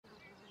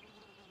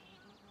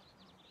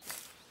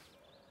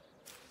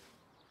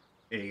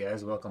Hey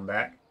guys, welcome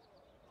back.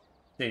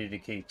 State of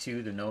Decay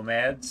 2, the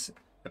NOMADS,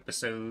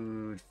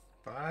 episode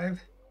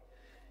 5?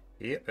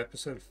 Yep,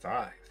 episode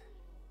 5.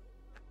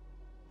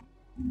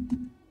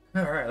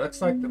 Alright, looks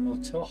like the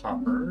motel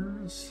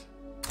hoppers.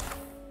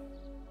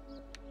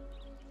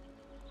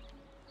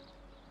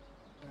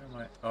 Where am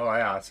I? Oh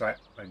yeah, that's right.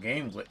 My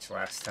game glitched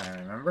last time,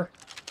 remember?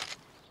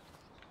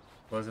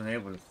 Wasn't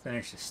able to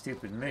finish the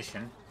stupid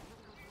mission.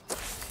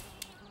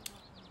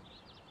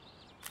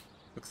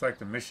 Looks like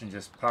the mission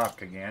just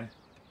popped again.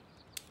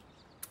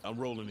 I'm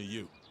rolling to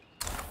you.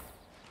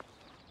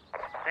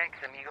 Thanks,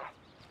 amigo.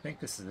 I think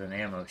this is an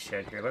ammo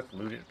shed here. Let's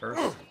loot it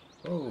first.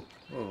 Oh,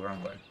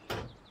 wrong button.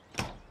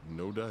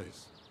 No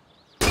dice.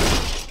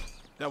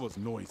 That was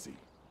noisy.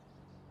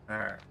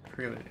 Alright,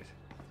 preloaded.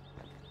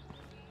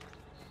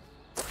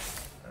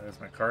 There's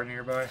my card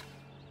nearby.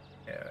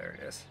 Yeah, there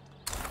it is.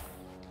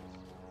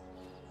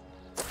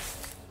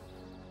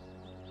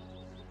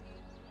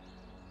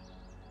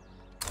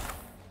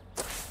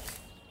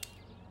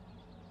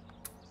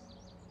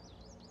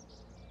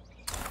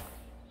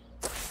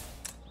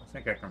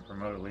 I think I can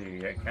promote a leader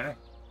yet, can I?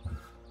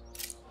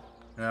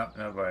 No,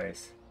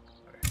 nobody's.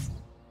 Okay.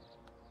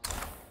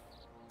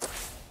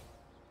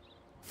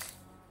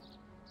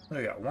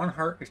 We got one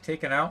heart is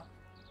taken out.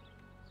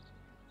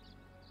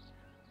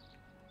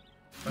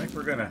 I think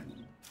we're gonna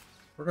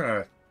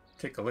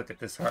take a look at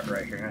this heart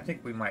right here, and I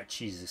think we might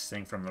cheese this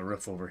thing from the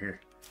roof over here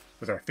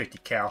with our 50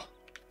 cal.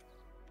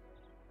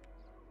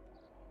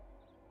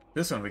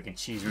 This one we can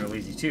cheese real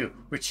easy too.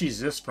 We cheese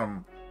this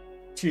one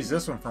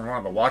from one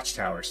of the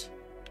watchtowers.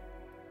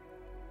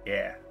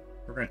 Yeah,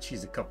 we're gonna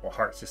cheese a couple of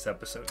hearts this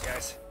episode,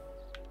 guys.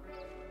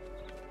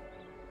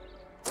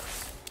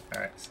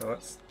 Alright, so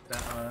let's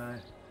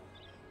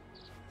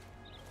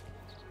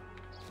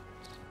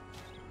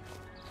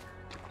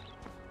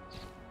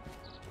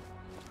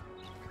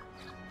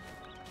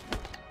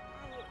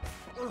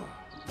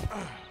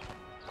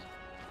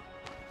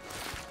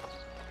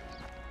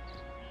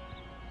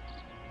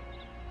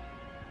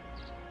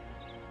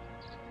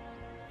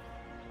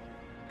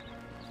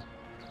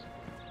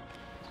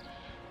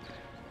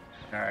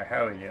Alright,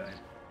 how are we doing?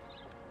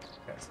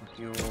 Got some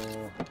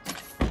fuel.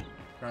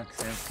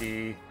 Trunk's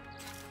empty.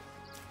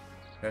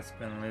 That's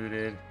been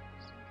looted.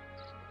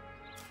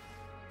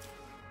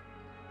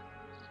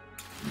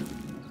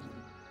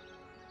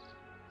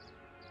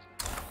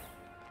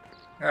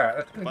 Alright,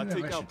 let's go If I do that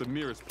take mission. out the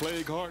nearest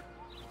plague heart,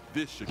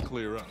 this should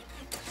clear up.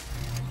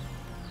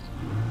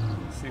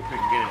 Let's see if we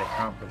can get it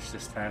accomplished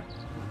this time.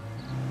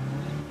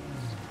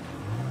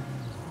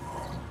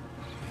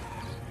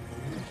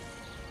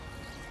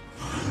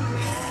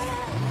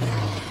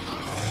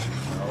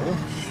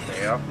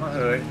 Stay off my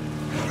hood.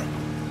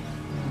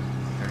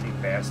 Dirty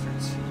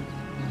bastards.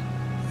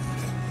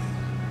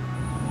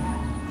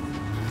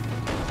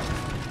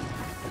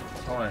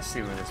 I want to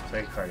see where this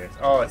play card is.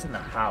 Oh, it's in the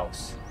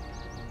house.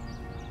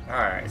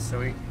 Alright, so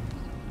we...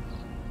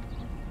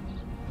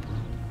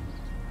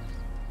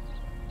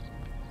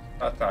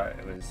 I thought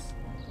it was...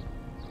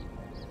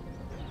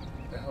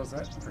 What the hell's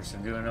that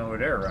person doing over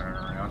there running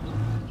around?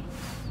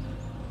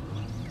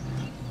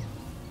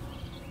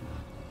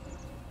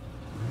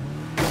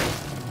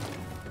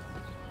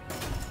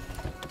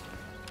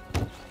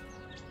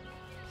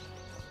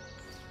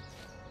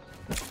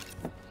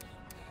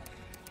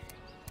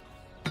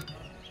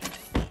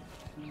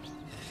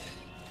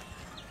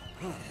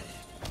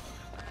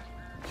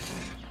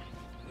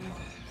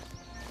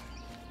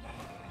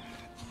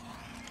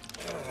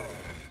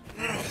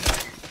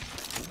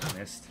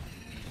 Missed.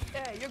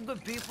 Hey, you're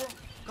good people.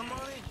 Come on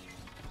in.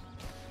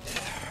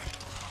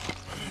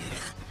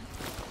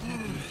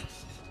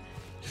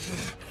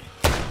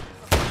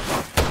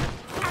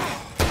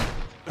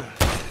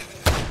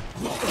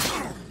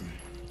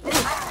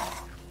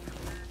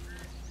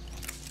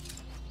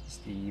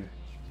 Steve.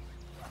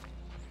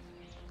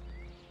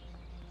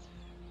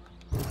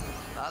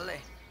 Dale.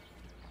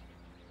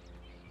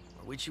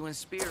 We're with you in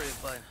spirit,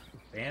 but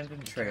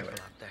Abandoned trailer.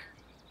 careful out there.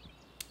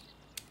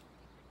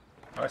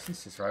 Oh,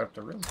 she's just right up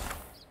the road.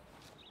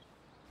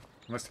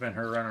 Must have been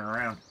her running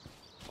around.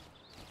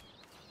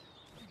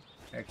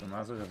 Heck, we might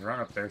as well just run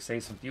up there,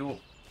 save some fuel.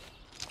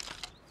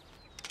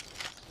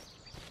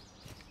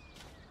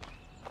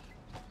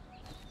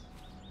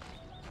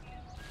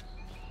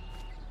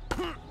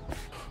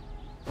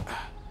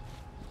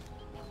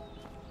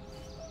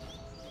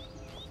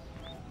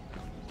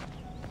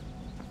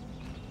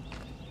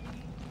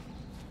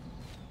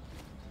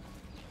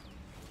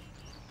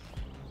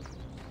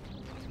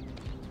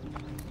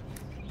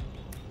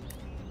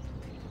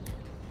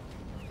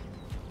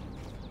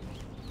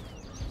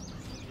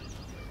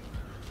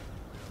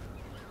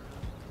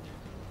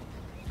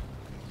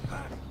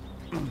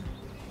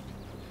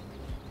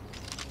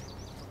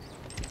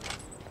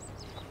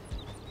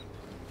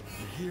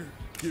 Here,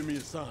 give me a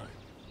sign.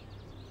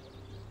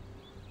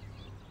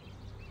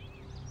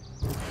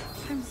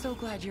 I'm so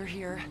glad you're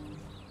here.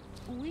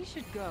 We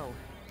should go.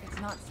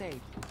 It's not safe.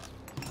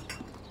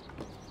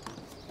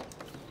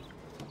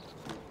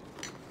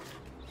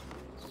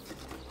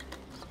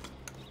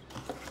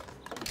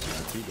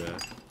 too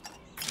bad.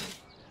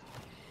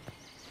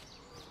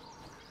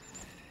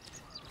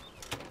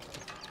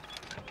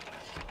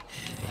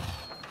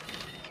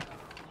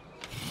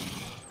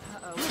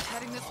 Uh-oh, it's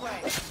heading this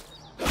way.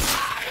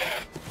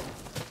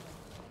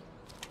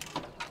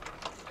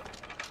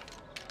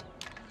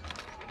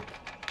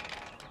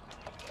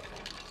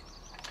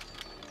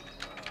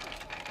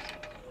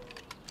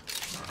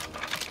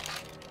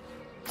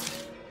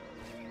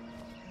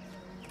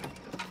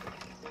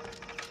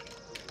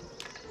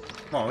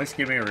 Come on, at least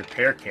give me a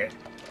repair kit.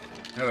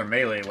 Another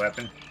melee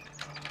weapon.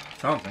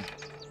 Something.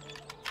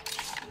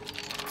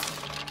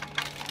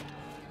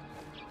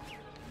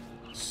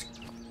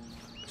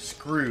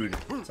 Screwed.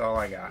 That's all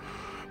I got.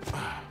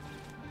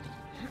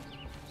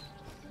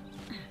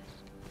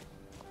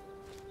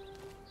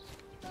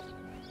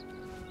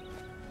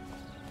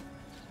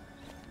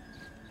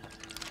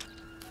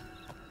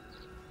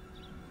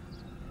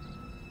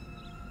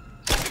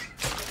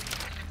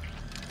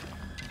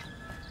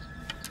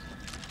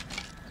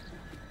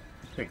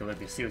 Take a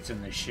look and see what's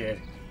in this shed.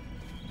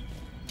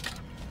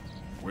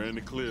 We're in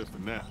the clear for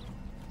now,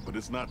 but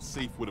it's not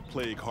safe with a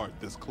plague heart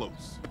this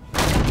close.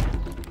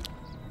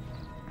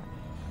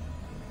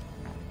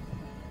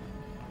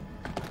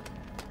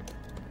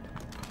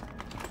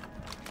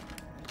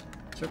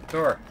 Shut the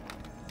door.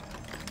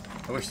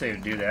 I wish they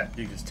would do that.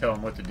 You just tell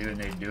them what to do and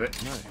they'd do it.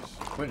 Nice.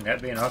 Wouldn't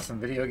that be an awesome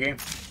video game?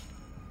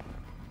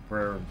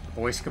 Where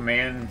voice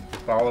command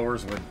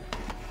followers would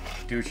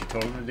do what you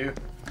told them to do?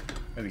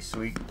 That'd be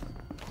sweet.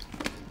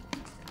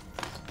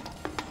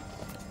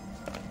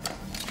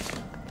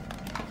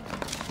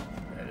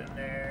 That in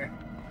there.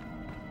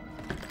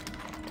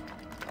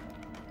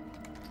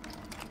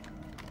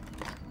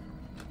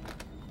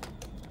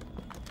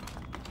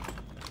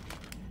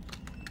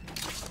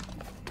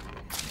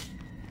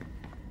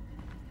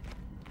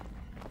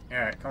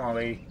 Alright, come on,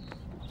 lady.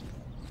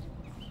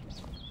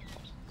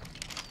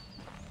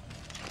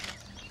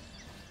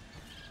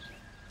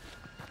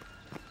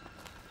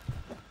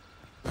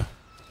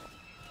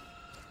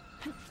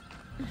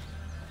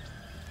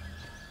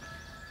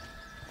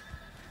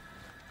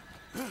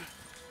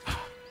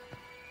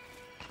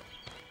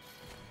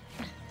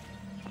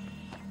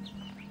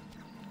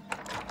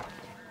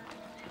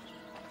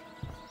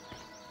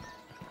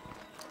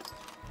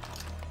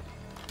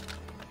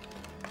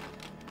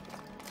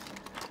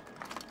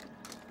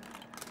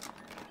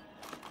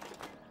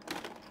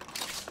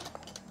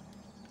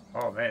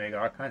 Oh man, they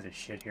got all kinds of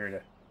shit here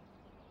to...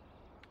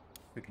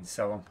 We can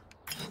sell them.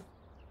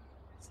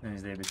 As soon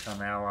as they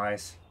become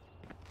allies.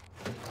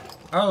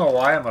 I don't know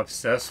why I'm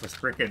obsessed with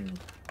freaking...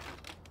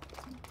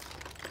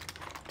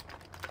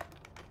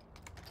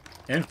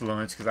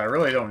 influence, because I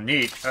really don't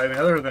need... I mean,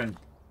 other than...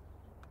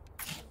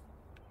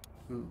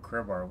 Ooh,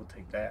 crowbar, we'll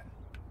take that.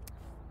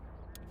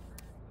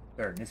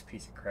 Better than this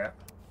piece of crap.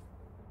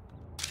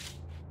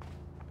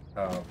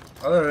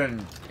 Other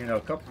than, you know,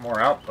 a couple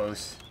more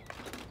outposts...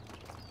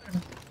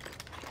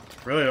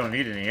 Really don't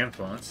need any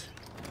influence.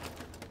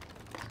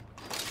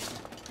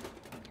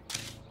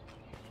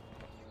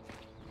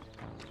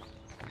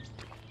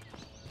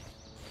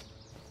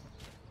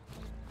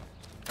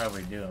 How are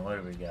we doing?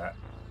 What do we got?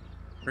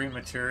 3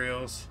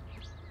 materials.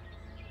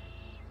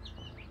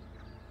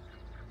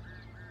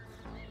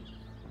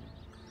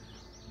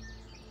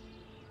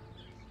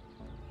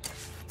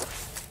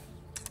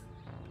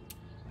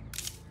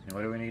 And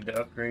what do we need to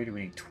upgrade?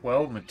 We need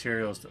 12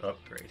 materials to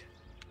upgrade.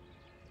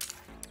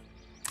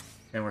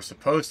 And we're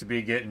supposed to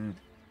be getting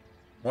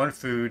 1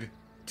 food,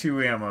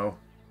 2 ammo,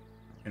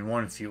 and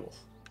 1 fuel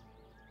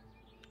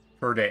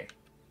per day.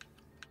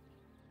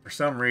 For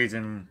some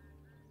reason,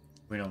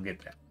 we don't get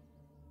that.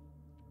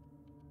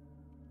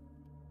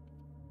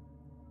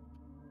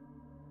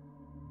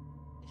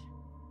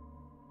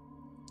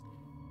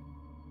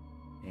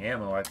 The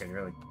ammo I could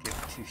really give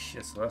 2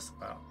 shits less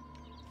about.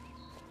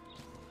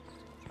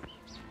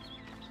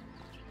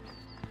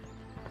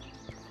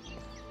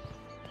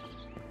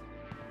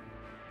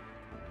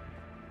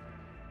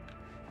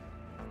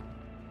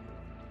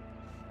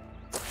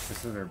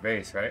 This is their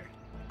base, right?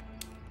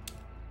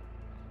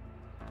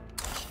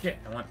 Shit,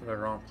 I went to the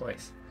wrong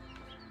place.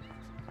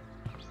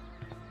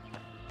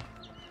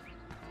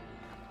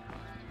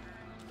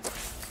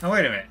 Now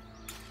wait a minute.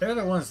 They're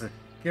the ones that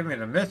give me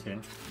the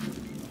mission.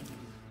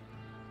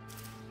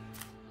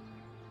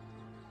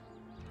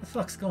 What the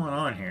fuck's going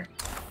on here?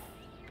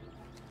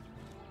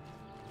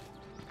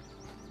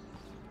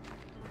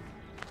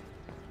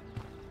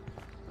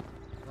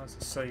 I was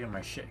to sell you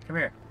my shit. Come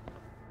here.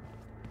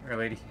 Come here,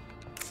 lady.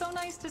 So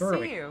nice to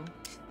Thoroughly. see you.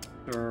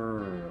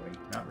 Thoroughly,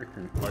 not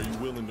recruit. Are you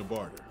willing to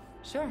barter?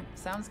 Sure,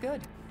 sounds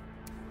good.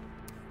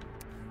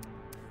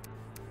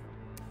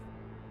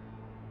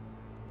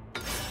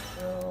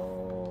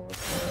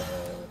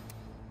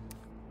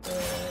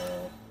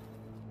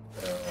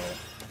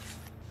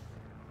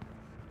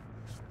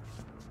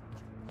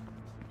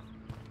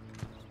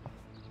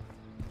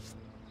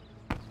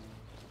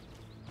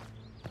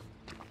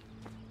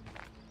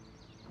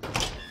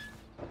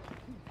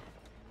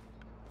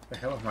 The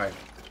hell am I?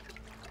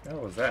 What the hell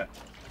was that?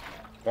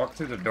 Walked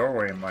through the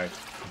doorway and my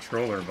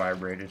controller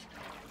vibrated.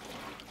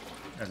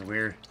 That's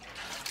weird.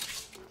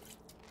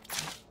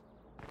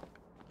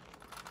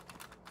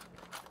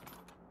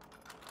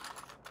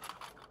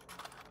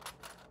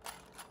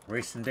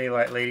 Wasting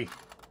daylight, lady.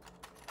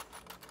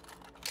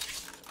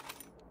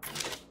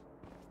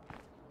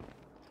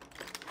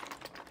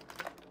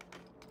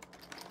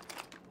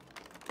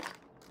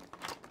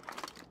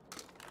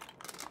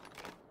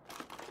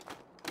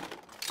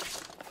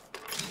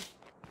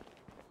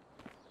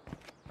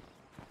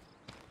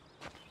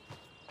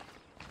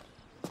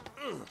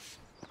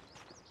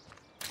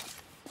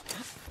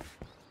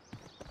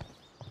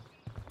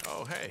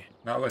 Oh, hey.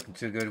 Not looking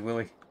too good,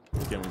 Willie.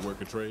 Can we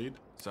work a trade?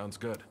 Sounds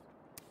good.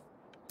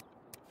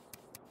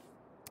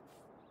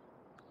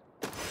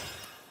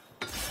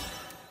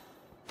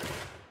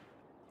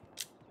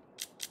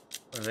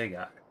 What do they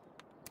got?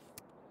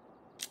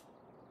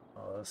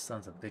 Oh, those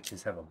sons of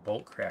bitches have a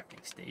bolt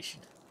crafting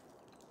station.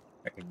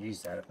 I could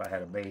use that if I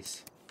had a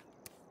base.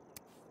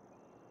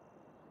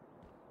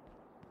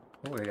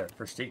 Oh, they got a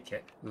first aid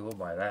kit. We will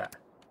buy that.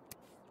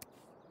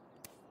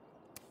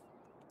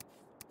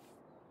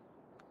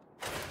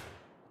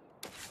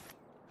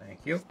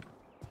 Thank you.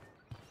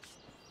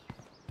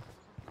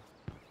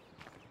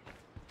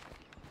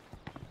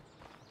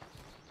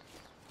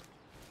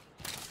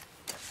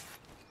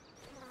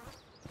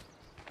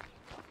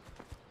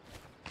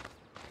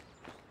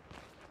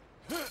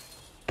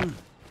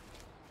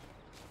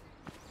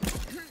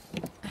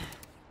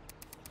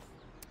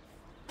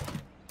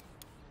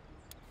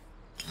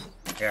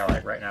 Yeah,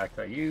 like right now, I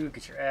tell you,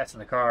 get your ass in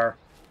the car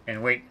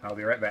and wait. I'll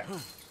be right back.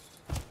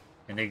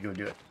 And they go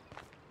do it.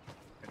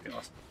 That'd be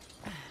awesome.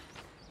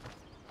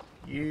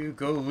 You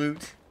go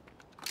loot.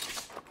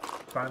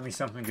 Find me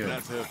something good.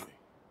 That's heavy.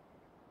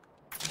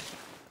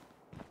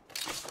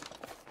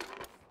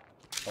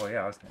 Oh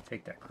yeah, I was gonna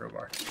take that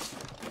crowbar.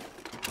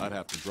 I'd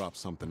have to drop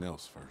something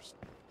else first.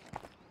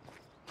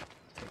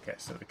 Take that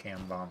soda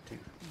can bomb too.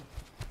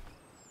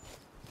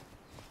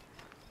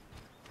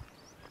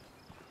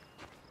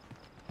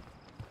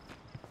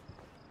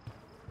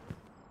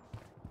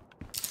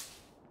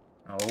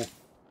 Oh.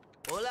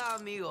 Hola,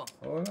 amigo.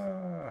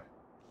 Hola.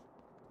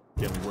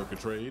 Can we work a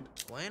trade?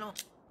 Bueno.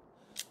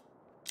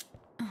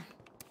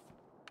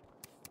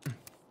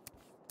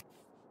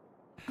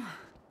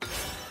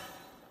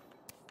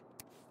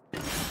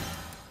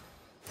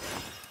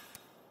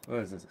 What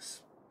is this? A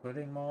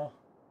splitting mall?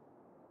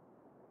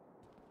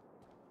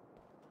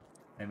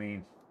 I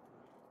mean,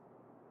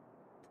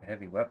 it's a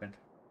heavy weapon.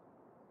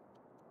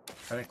 I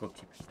think we'll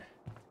keep it.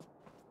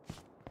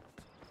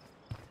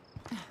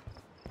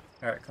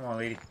 Alright, come on,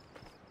 lady.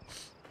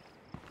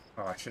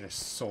 Oh, I should have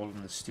sold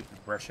him the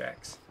stupid brush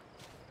axe.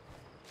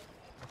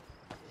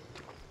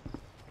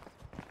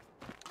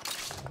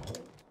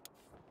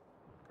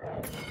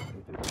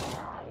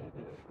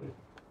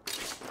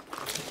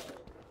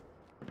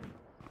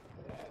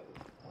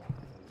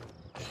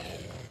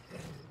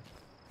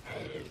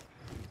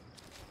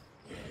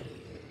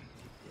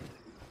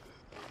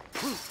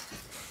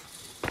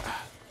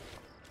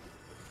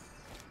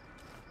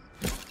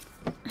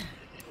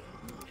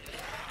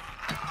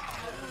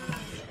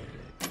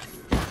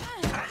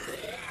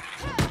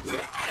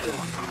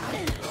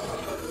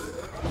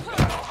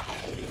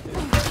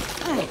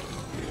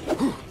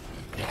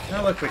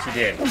 Now look what you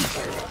did.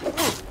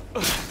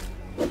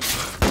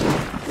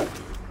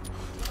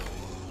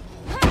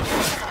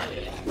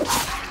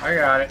 I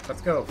got it.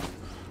 Let's go.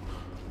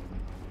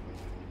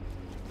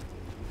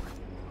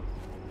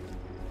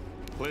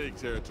 Plague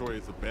territory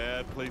is a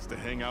bad place to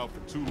hang out for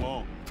too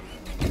long.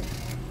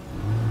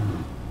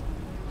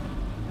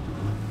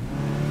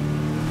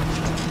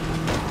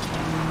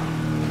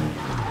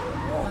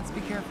 Let's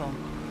be careful.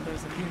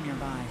 There's a few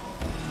nearby.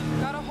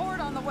 Got a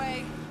horde on the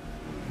way.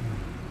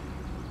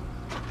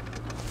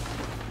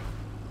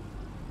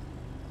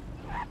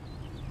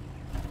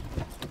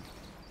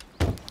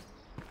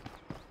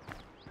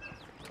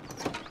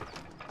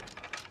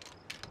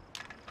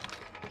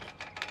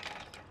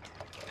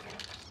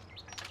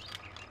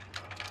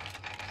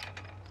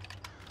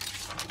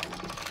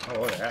 Oh,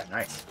 look at that.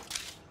 Nice.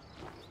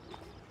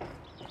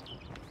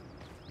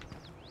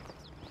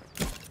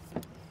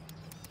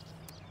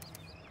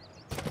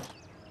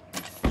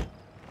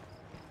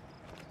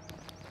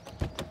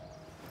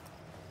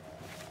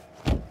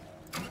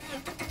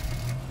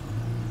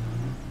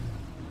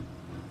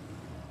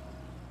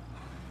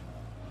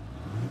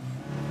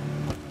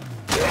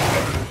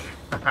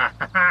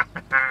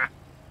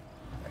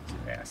 That's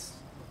your ass.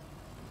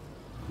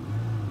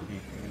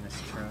 Anything in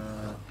this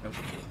trunk? Nope.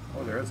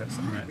 Oh, there is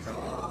something in that trunk.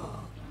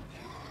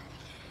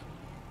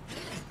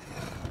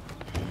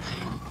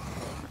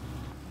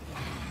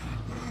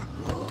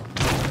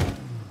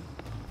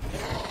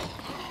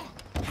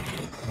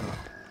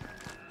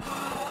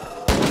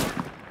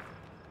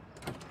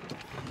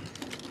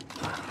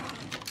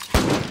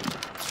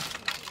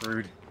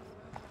 Rude.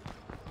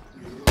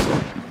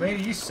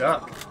 Lady, you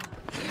suck.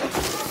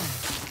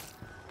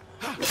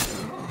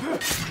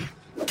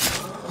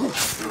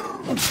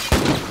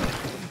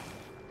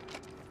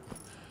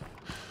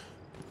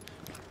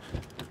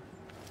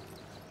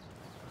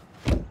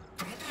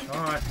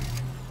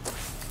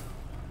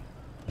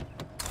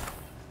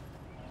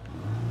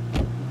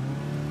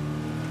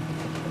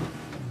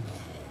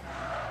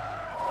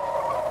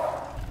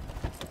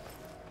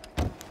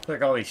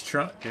 like all these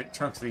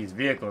trunks of these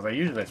vehicles. I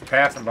usually just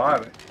pass them by,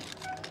 but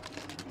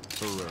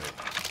Hooray.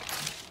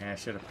 yeah, I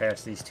should have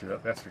passed these two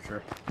up. That's for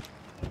sure.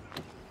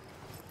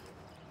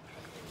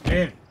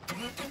 In.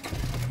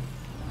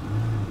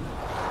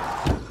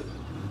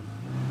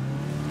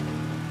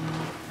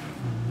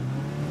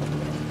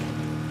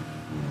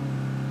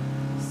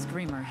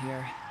 Screamer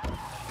here.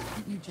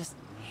 Don't you just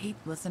hate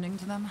listening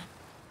to them?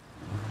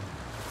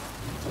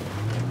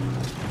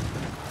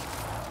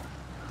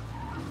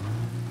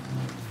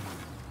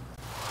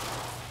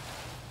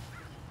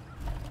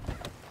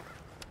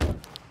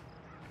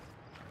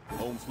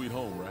 Home sweet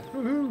home, right?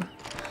 Woohoo!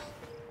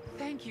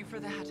 Thank you for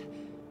that.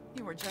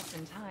 You were just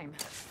in time.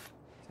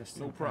 Just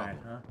No in problem.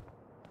 time,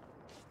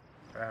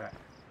 huh? Right.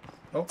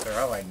 Oh, they're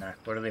allied now.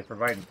 What are they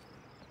providing?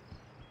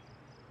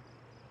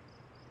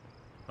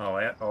 Oh,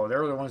 yeah. Oh,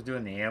 they're the ones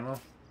doing the ammo.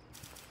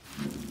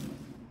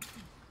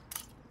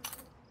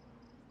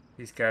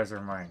 These guys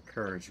are my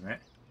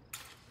encouragement.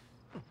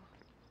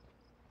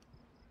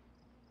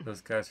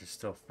 Those guys are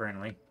still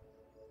friendly.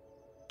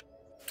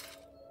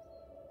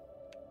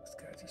 Those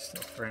guys are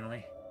still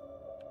friendly.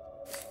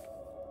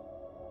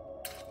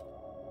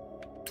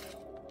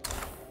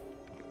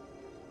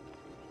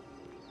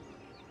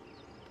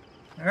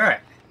 All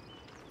right.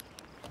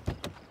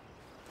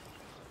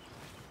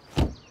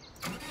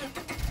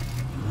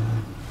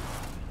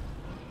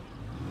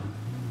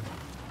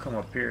 Come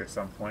up here at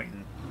some point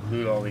and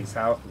loot all these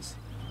houses.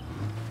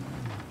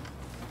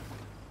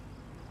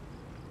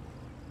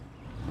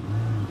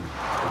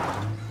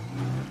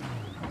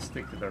 Let's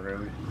stick to the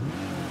road.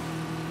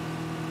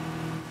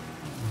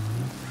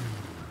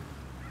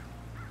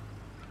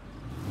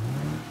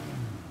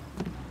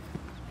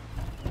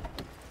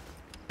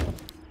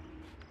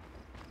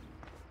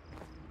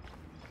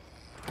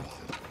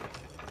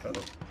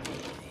 Uh-oh.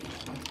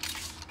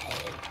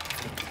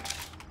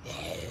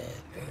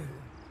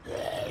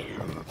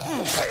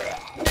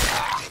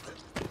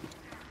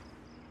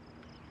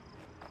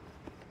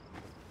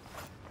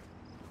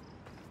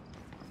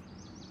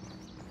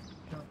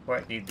 Don't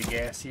quite need the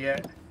gas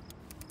yet.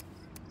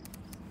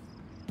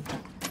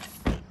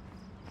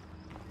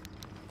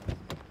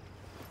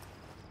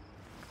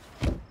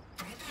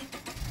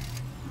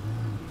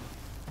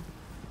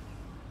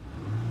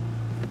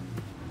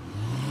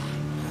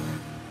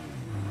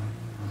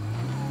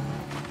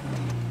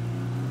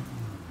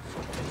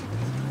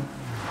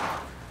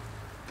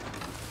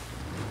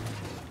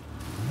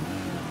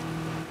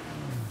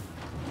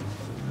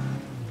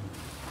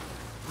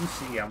 You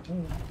see, I'm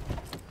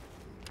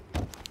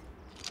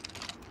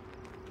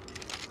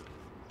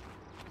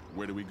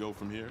Where do we go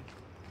from here?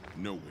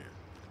 Nowhere,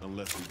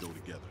 unless we go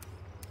together.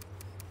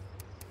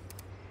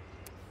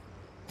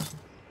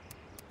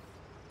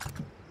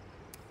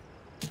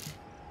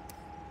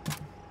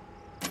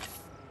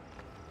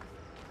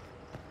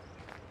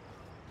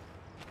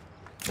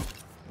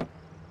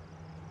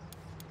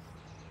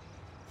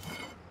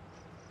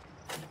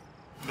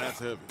 That's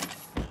heavy.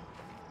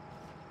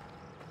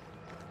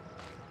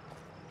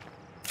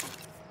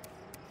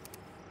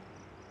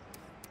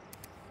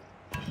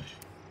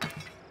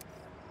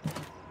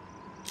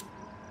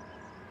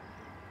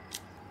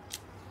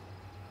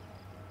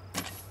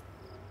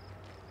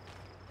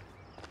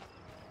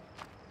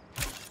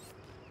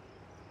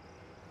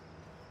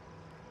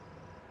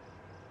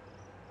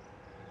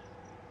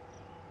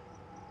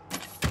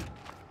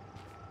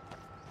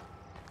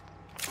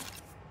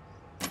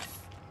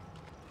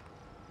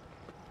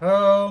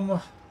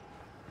 what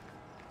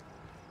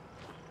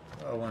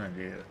I want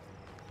to do.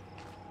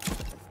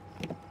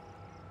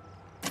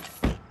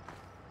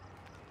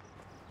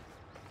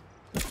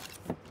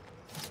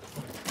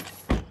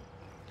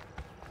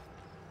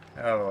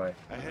 Oh boy.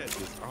 I had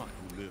this aunt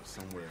who lived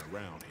somewhere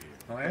around here.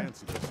 Oh, yeah?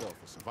 Fancied herself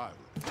a survivor.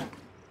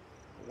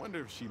 I wonder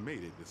if she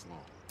made it this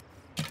long.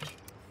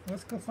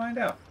 Let's go find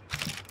out.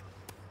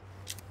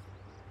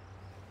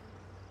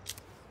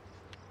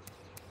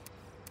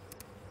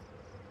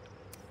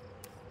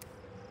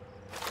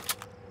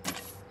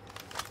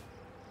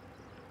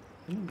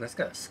 Ooh, that's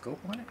got a scope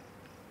on it.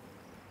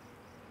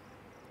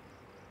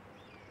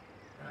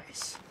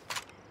 Nice.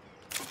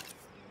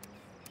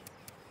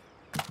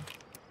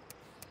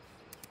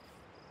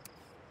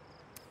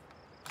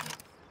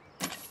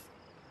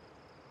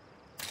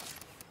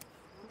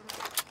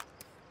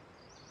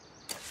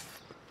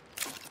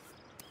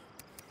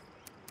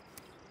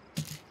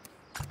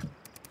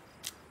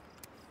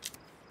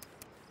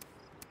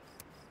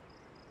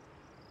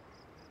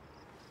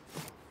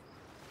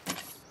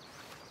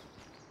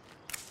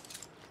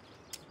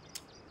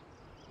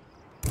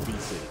 Be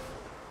safe.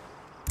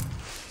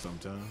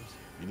 Sometimes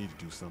you need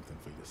to do something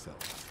for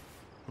yourself.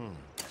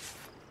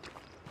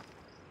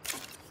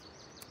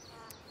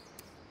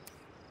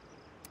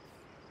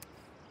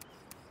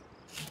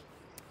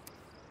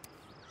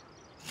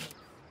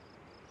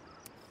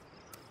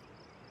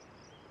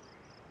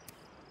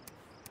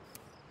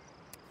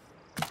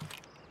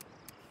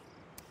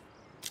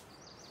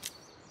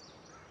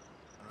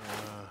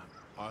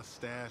 Our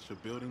stash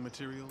of building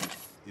materials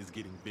is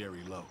getting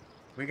very low.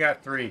 We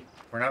got 3.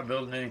 We're not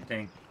building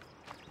anything.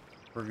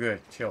 We're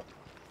good. Chill.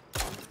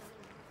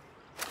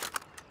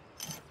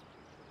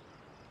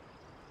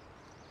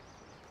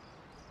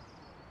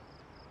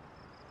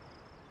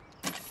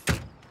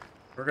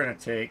 We're gonna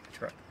take the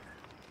truck.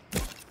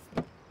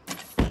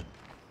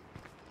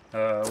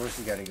 Where's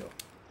he gotta go?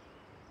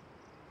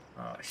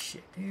 Oh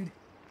shit, dude.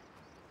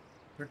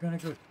 We're gonna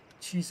go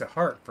cheese a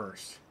heart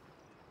first.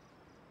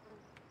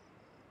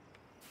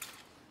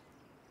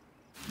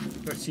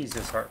 Let's cheese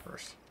this heart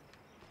first.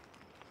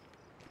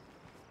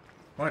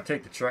 I want to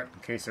take the truck in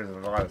case there's a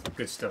lot of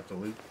good stuff to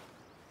loot.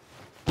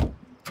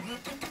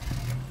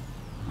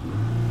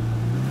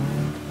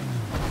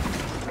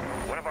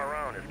 One of our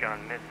own has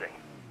gone missing.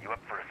 You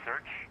up for a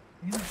search?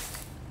 Yeah.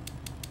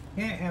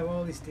 Can't have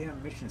all these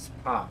damn missions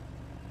pop.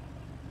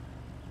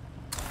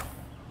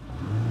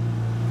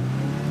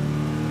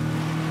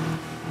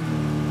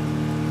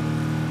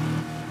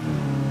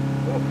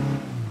 Whoa.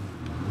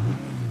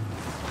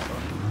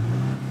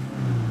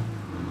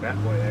 That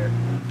boy there.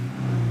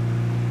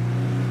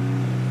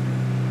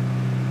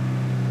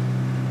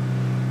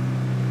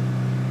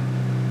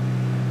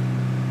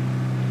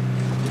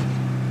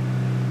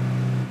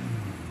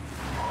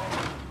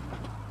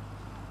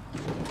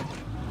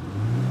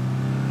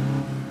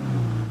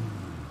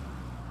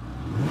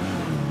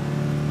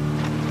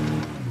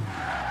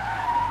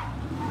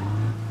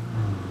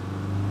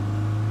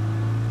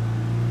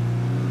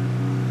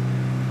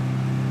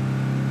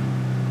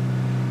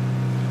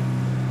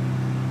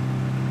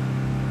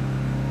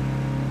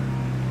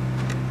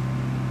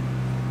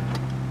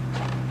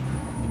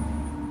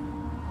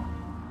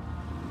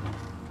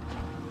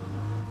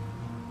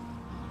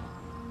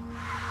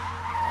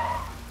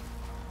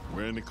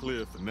 We're in the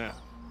clear for now,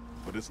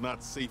 but it's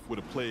not safe with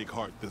a plague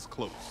heart this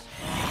close.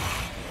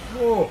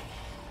 Whoa.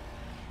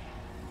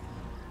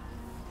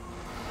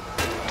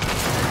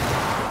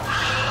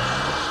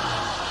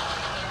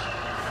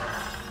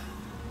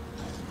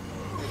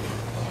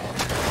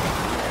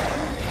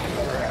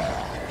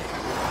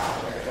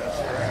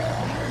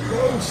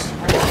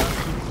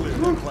 Clear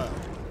the cloud.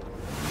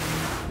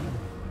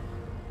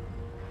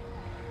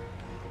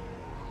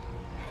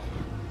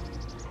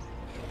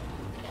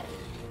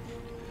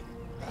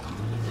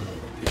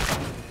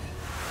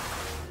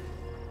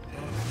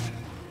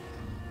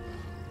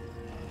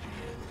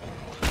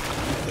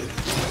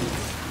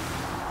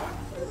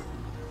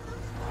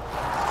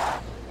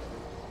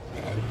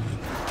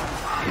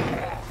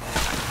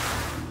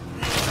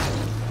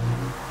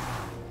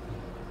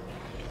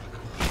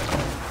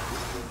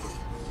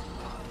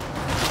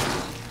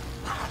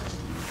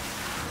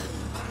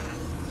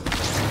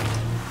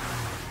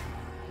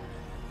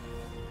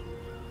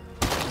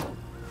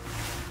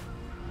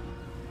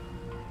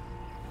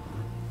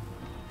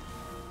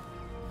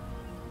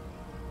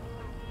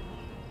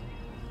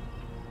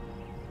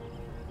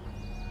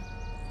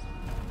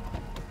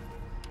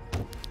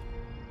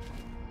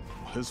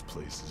 This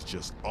place is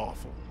just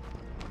awful.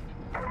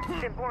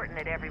 It's important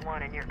that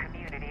everyone in your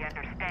community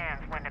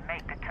understands when to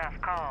make the tough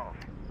calls.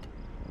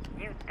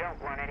 You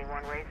don't want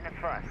anyone raising a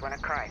fuss when a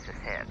crisis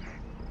hits.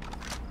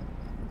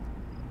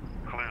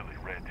 Clearly,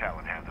 Red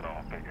Talon has it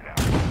all figured out.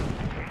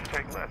 We should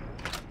take lessons.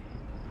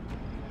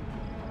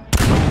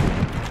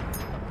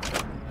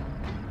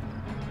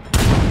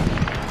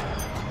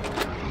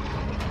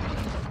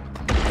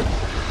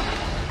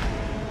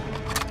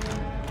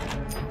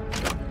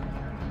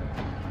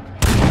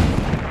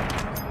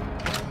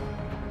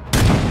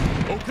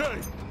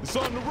 Okay, it's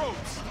on the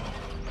ropes.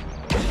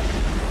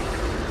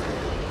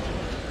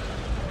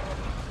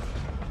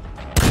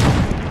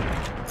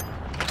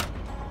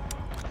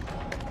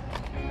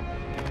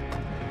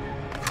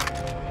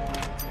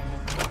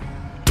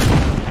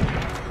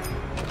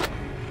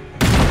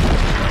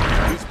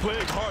 This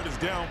plague heart is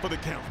down for the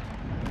count.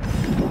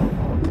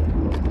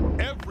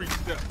 Every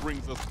step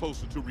brings us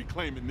closer to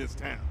reclaiming this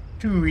town.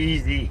 Too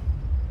easy.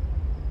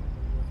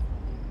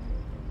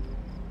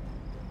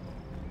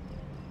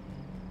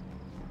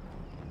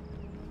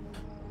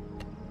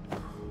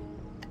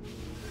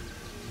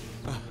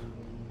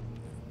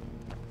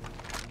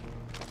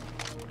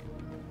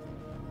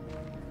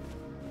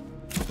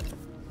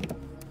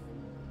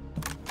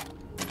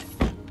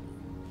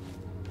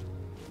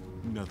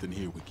 Nothing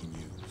here we can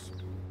use.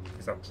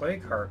 There's a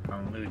plague heart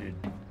unlooted.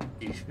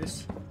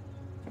 Ephus.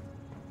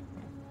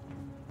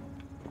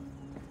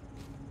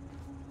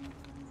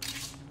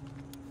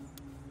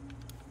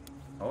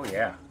 Oh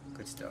yeah,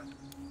 good stuff.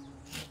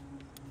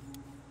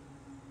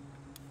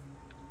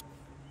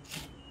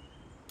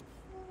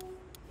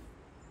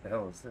 The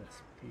hell is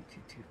this?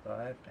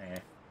 P225? Eh.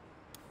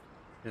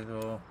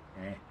 Fizzle?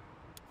 Eh.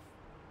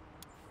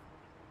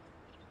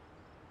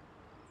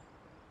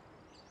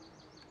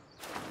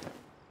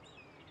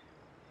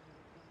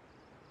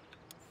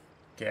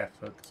 Gaff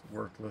hook's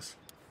worthless.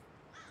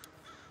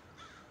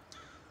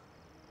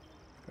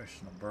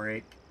 Professional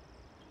break.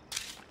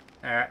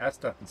 Alright, that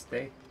stuff can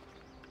stay.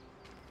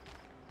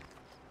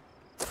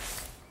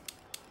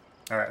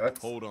 Alright,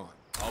 let's Hold on.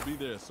 I'll be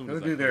there as soon go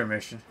as I do their can.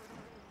 mission.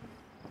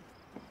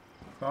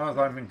 As long as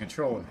I'm in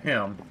control of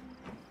him,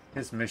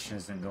 his mission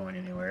isn't going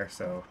anywhere,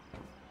 so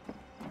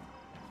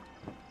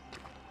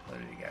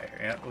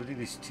Yeah, we'll do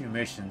these 2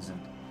 missions and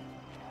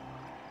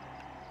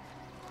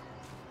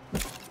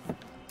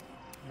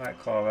might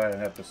call that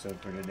an episode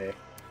for today.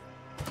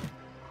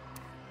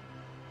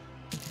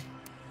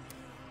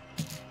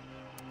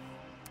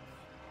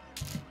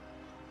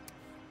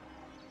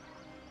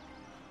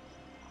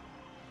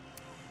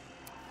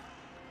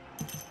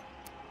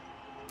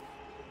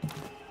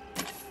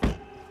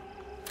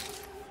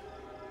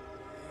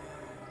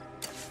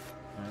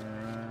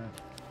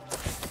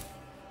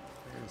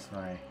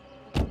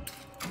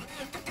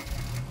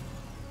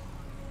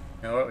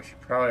 You know what? We should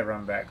probably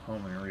run back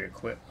home and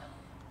re-equip.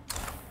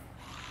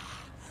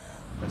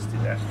 Let's do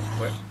that real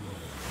quick.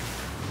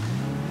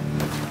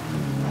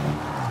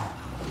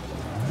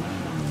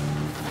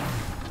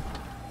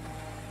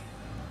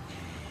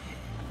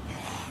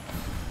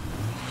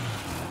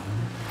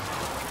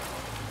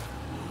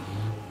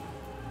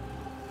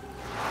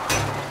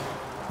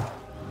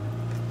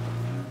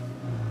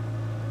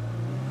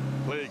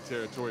 Plague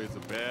territory is a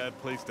bad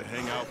place to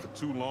hang out for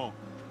too long.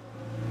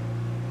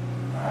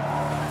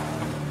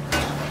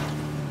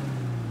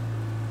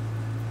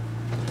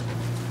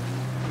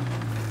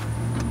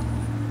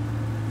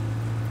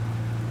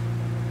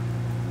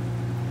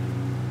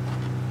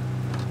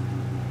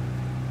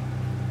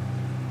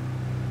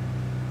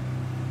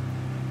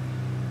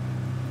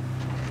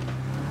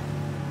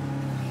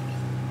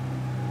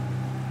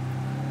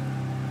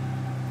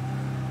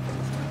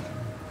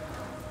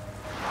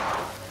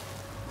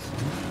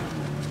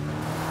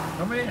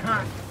 Coming in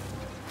hot.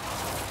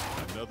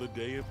 Another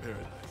day in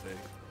paradise,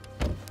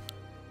 eh?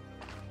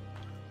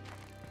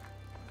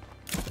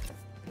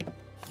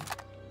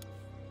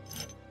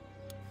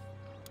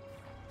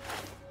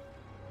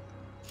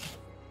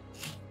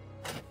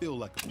 Feel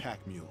like a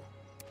pack mule.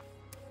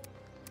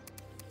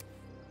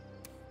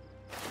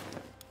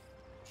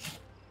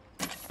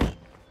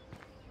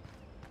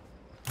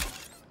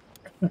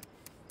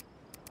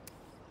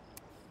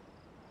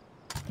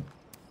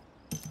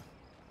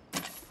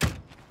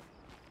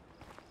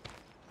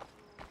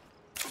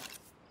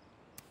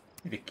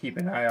 Need to keep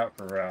an eye out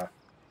for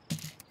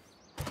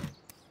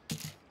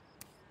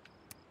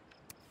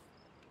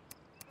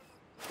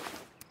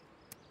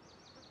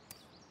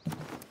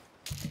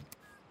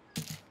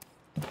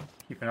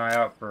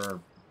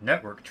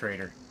network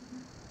trader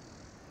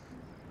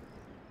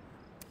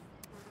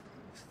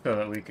so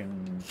that we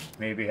can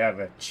maybe have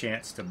a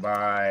chance to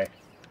buy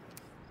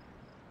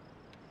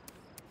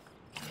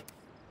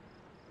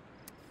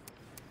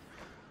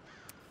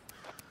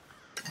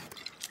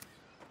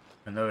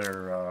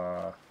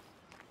another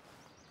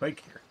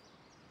plague here.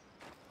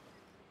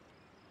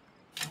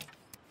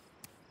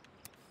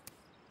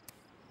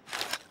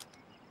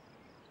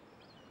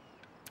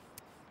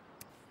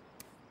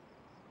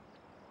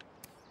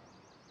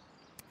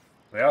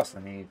 We also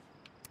need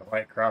a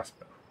light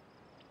crossbow.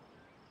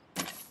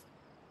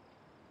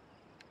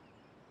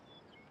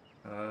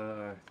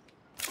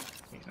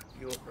 Need a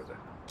fuel for that.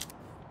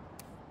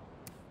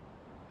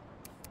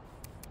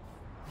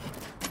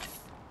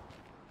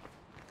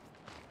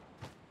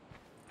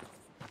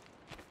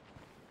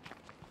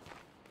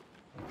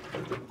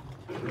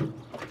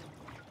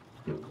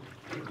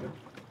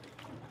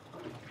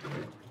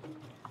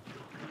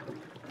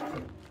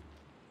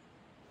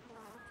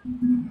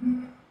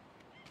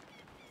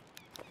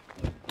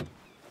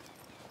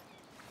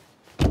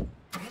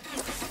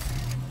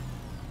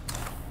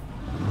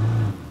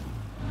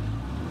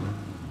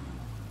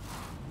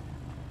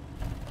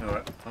 You know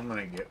what? I'm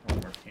gonna get one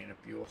more can of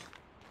fuel.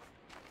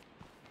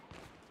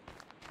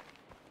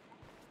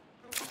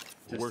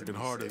 We're working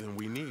harder than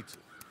we need to.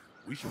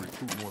 We should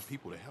recruit more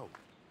people to help.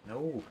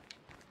 No.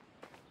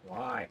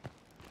 Why?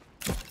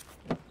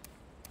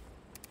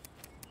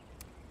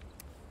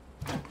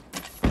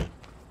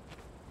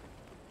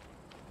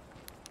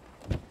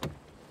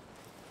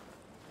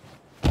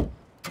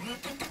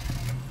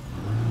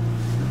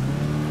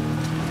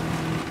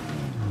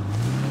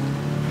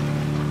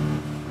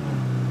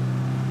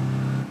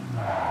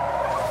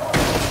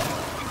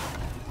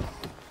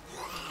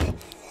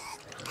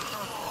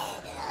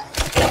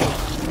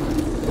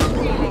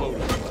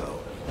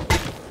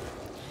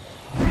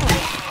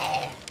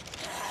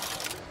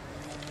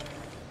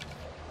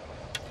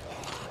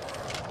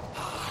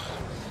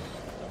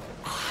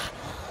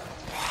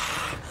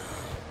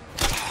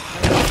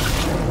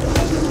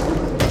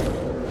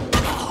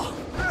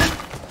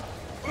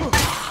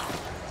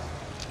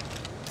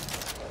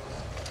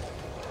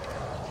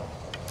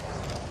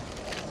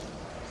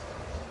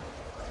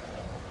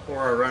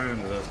 Before I run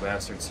into those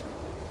bastards. Is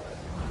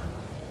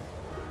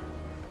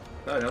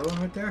that another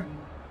one right there?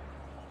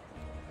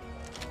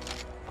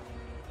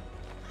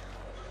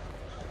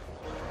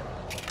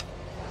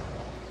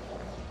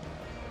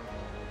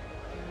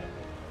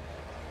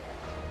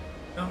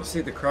 I don't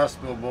see the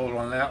crossbow bolt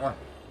on that one.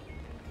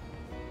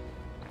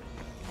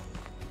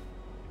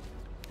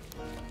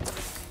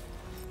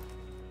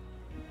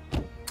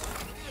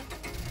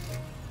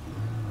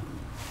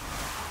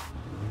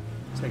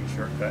 Let's take a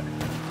shortcut.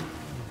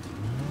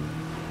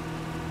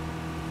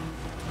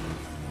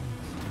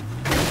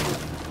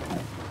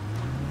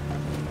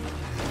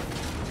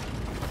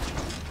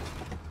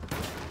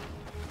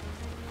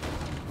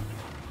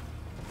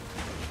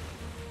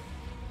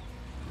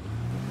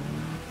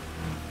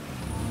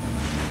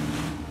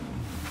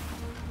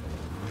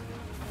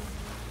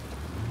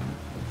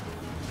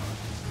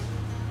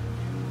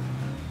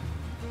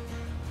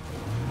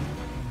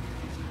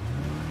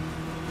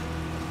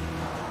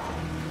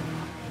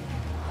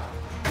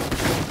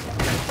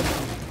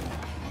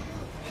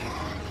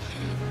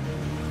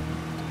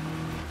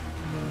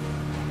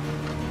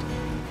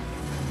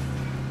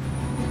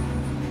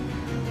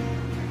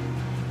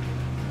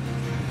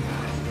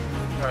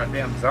 lot of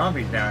damn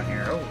zombies down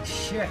here. Holy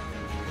shit.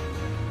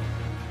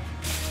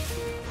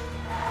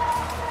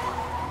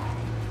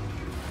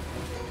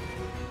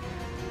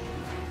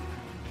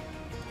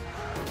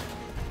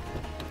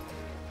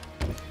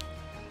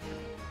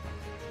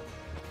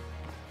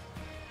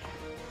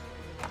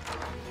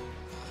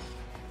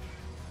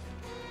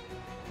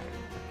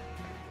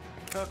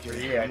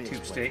 Okay, Yeah, let me tube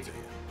explain steak. it to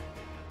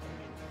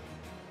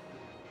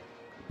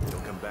you.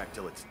 Don't come back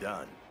till it's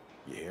done.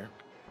 You hear?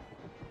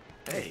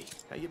 Hey,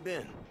 how you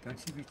been? Don't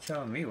you be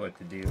telling me what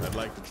to do. I'd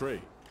like to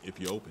trade, if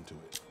you're open to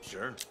it.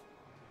 Sure.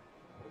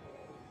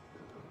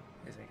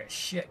 It's like a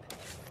shit.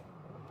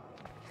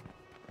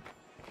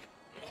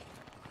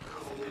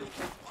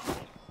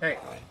 Hey,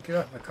 get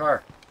off my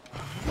car.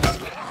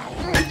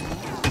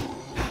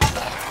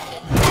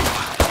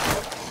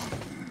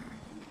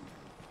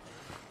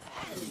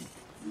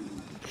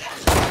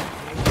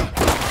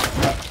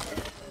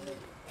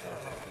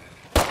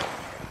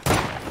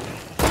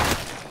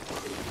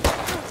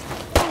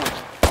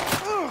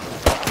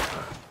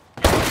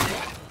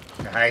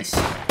 Nice.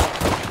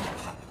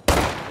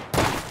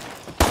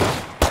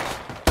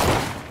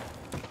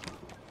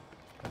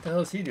 What the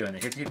hell is he doing? The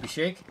hippy hippy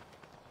shake?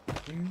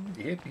 Dude,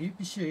 the hippy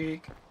hippy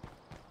shake.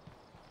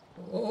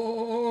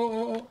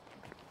 Oh.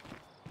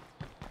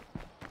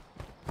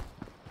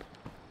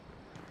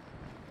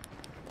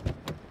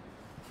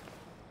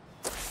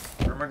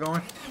 Where am I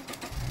going?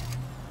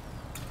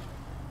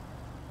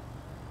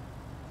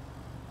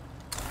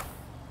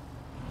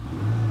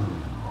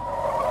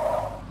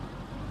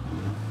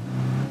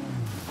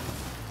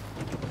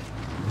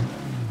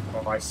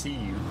 Oh, I see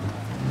you.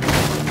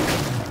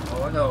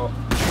 Oh no.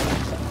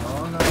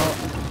 Oh no.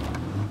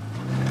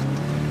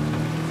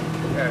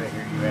 Get out of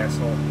here, you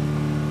asshole.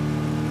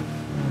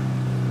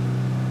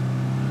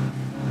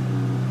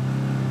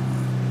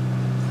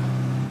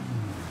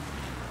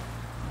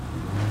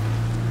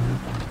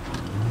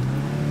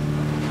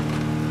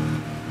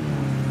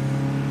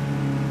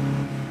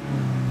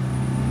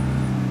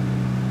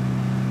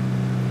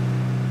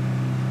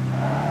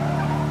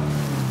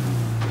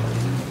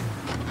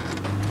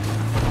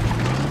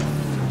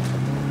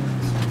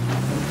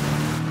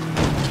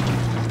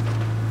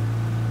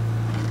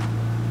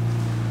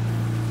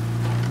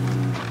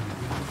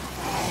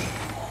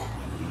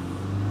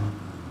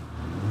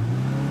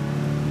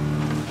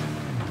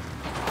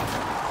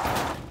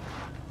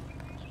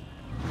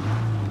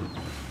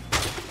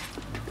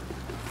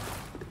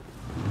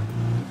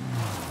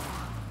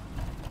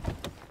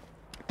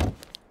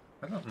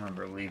 I don't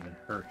remember leaving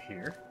her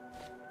here.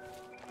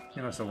 She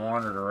must have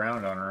wandered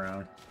around on her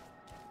own.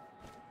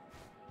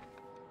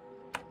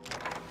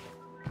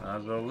 Might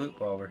as well loot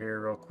while we're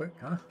here real quick,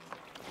 huh?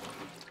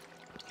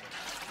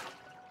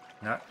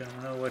 Not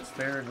gonna know what's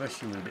there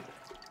unless you loot it.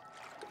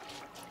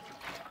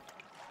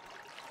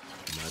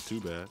 Not too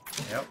bad.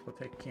 Yep, we'll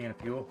take a can of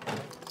fuel.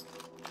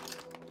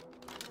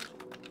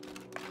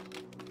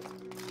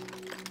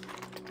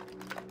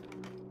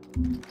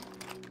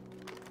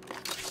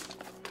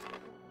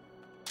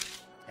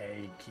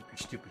 Hey, keep your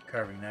stupid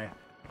carving knife.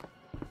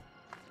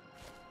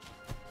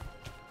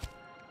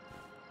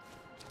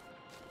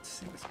 Let's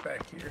see what's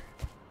back here.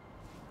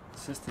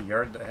 Is this the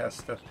yard that has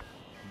stuff?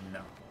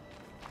 No.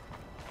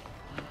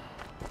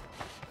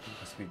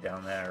 Must be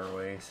down that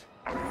ways.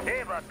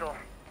 Hey, Vato,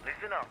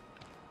 listen up.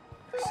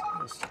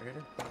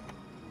 Illustrated.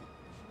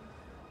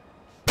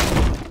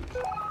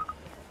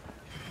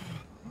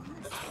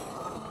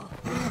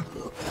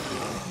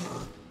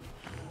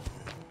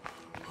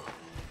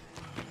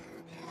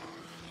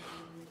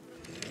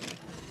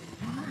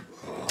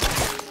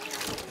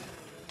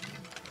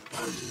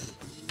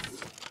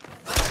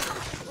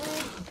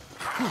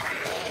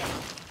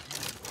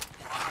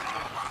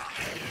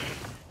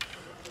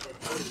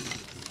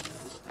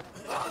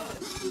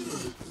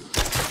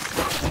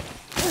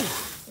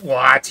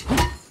 What?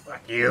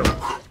 Fuck you.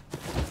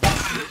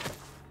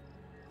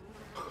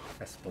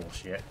 That's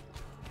bullshit.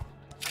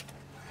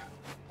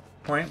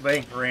 Point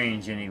blank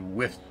range and he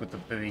whiffed with the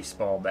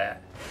baseball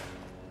bat.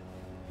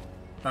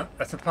 Huh?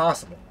 That's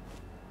impossible.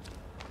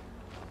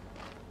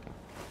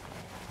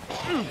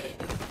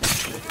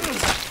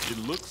 It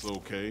looks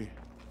okay,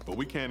 but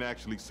we can't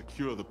actually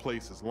secure the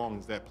place as long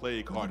as that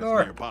plague heart is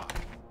Door. nearby.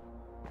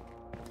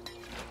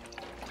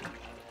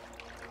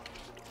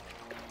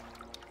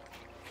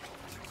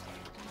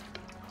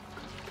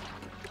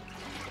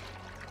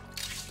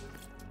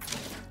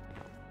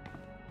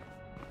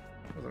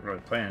 Wasn't really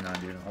planning on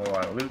doing a whole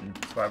lot of looting,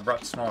 so I brought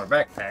the smaller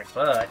backpack,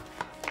 but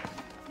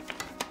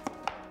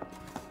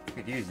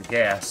could use the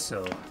gas,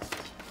 so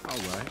All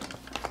right,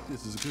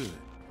 this is good.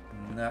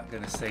 I'm not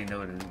gonna say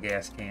no to the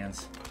gas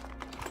cans.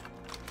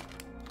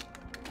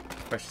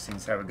 Especially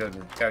since I would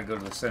gotta go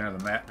to the center of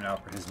the map now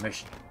for his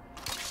mission.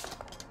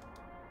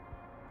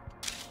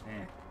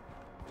 Eh.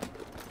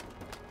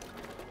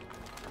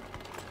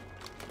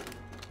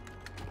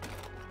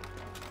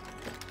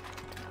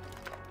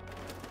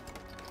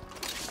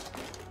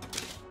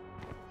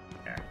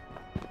 Yeah.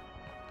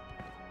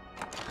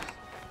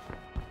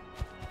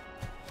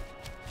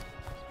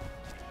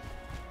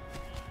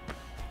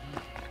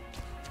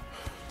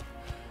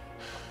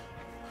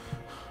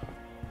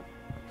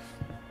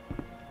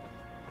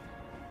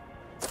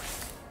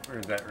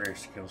 Where's that rare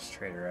skills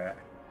trader at?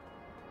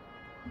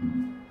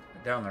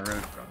 Down the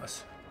road from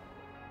us.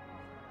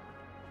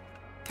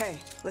 Hey,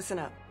 listen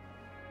up.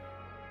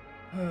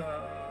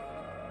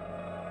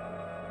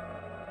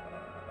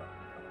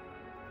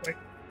 Wait,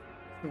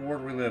 the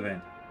world we live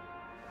in.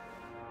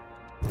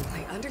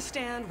 I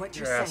understand what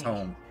Your you're ass saying.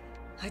 home.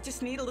 I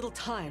just need a little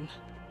time.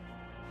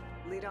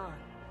 Lead on.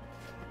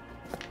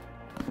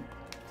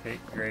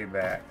 Take Gray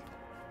back.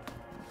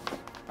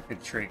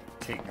 Could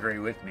take Gray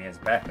with me as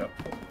backup.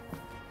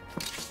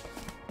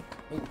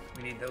 Oh,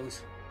 we need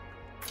those.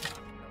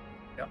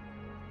 Yep.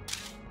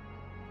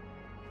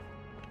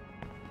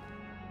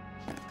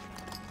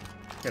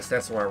 Guess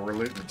that's why we're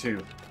looting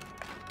too.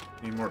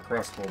 Need more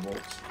crossbow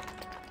bolts.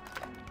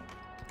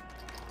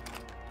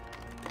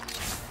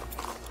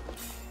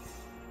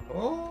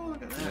 Oh,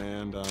 look at that.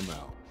 And I'm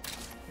out.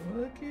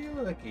 Looky,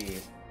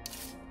 looky.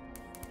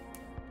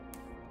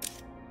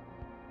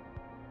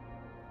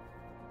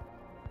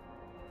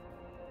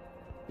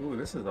 Ooh,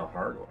 this is a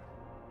hard one.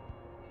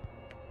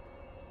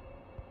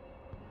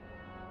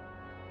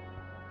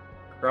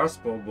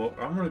 Crossbow bolt.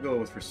 I'm gonna go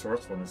with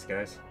resourcefulness,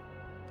 guys.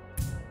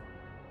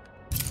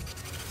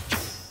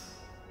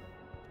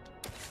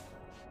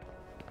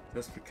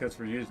 Just because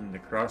we're using the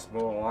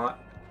crossbow a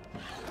lot,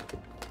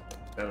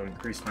 that'll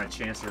increase my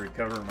chance of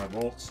recovering my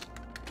bolts.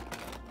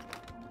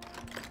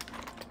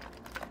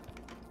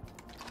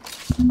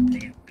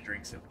 Dang it, the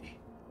drink's empty.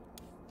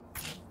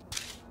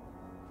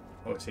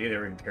 Oh, see,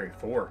 there we can carry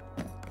 4.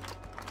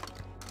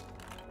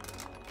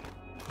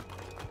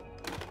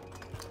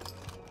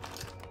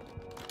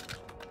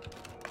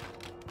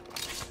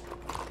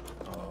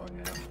 Oh,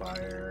 yeah,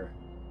 fire.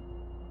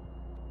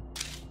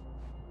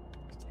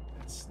 Take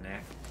that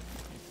snack.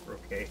 We're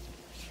okay.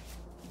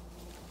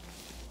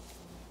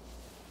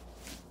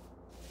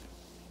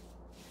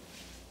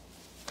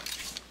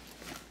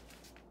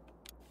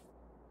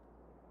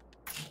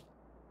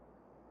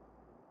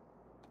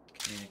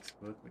 Mechanics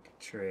book, we could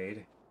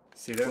trade.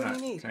 See, they're What do not.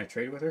 you need? Can I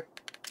trade with her?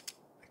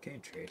 I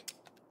can't trade.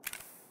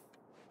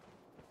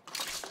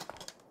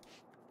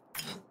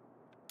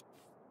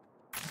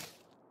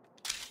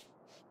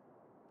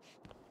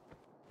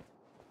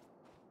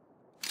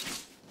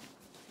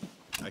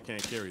 I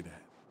can't carry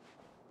that.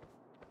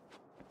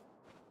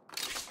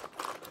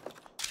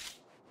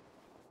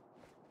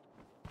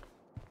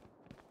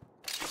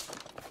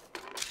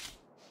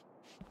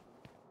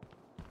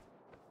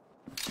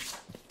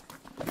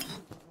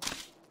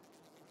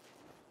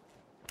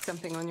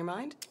 Something on your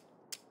mind?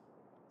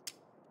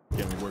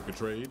 Can we work a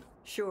trade?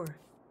 Sure.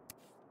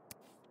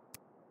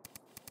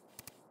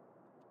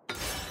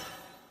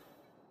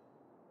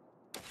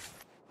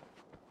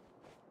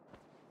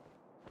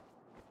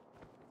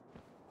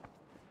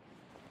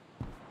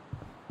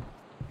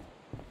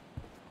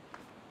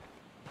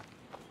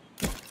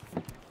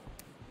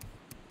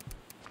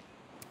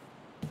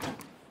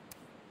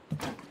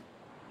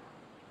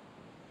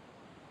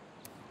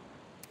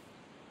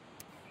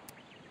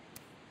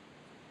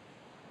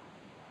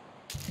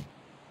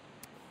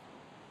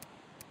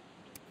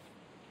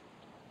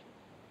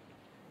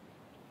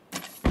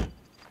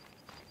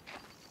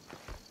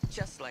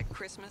 Just like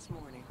Christmas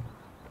morning.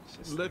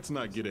 Let's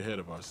not get ahead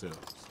of ourselves.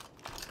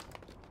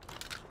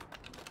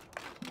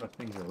 What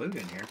things are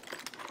looting here?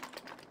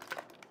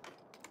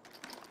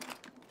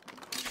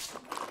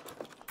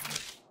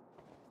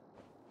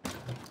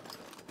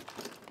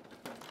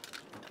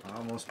 I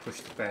almost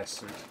pushed the fast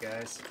search,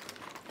 guys.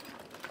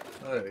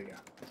 Oh, there we go.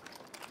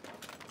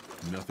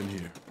 Nothing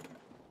here.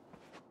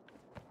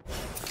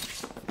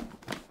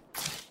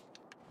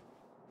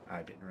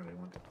 I didn't really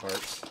want the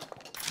parts.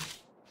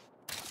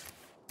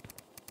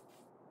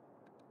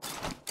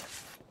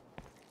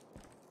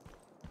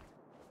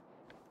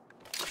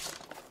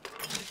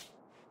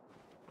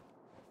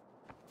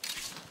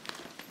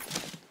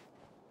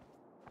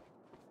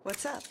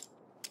 What's up?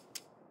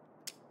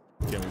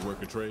 Can we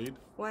work a trade?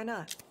 Why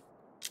not?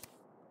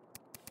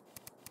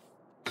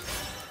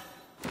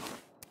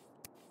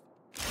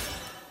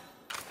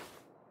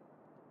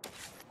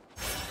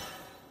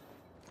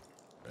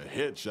 A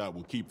headshot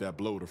will keep that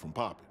bloater from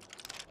popping.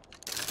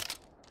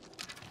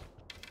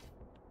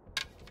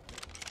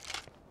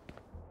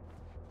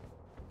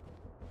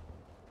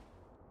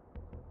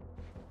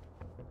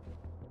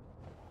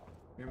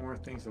 Three more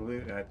things to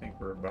loot. I think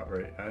we're about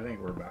ready. I think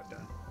we're about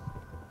done.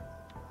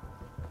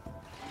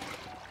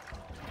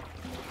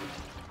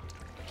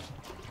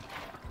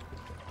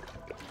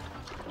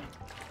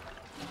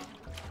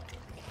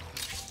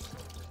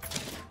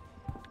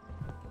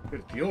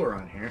 Good fuel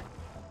around here.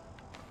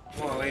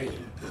 Come on, lady.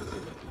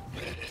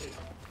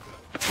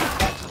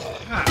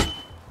 Ah.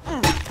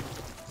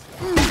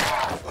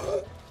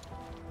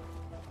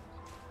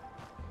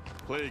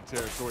 Plague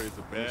territory is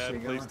a Where's she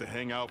bad place going? to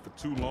hang out for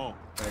too long.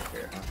 Back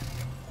there, huh?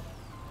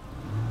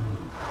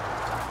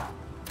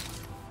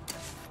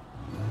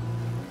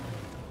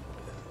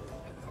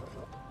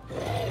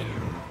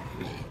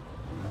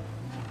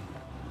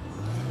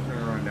 We're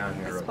gonna run down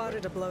here I real quick.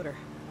 spotted a bloater.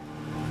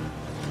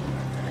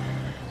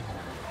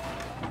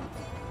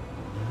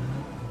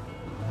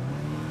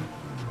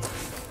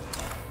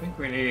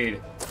 we need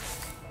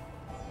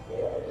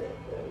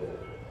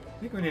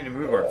to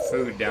move our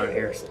food down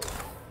here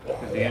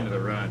to the end of the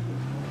run.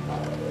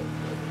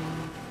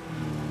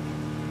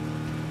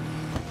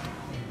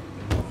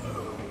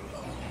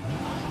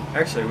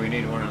 Actually, we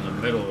need one in the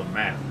middle of the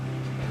map.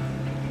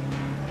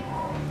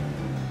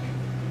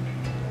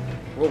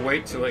 We'll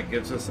wait till it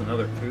gives us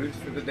another food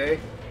for the day.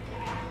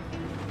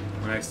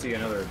 When I see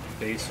another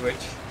day switch.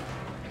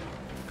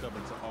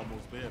 Cupboards are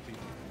almost bare,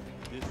 people.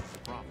 This is a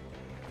problem.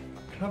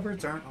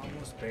 Cupboards aren't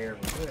almost bare.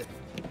 We're good.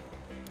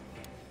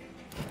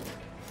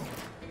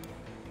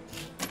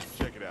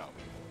 Check it out.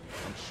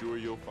 I'm sure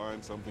you'll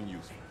find something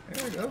useful.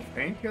 There we go.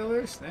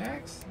 Painkillers,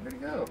 snacks. Where'd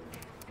it go?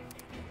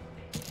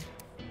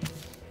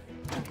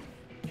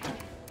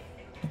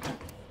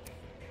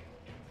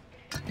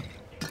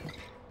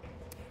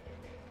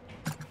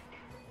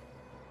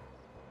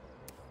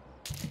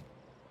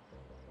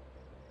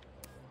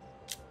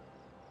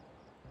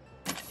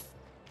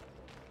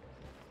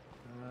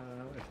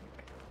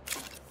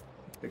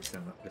 Fix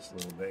them up just a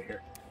little bit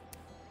here.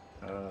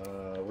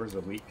 Where's the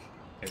leak?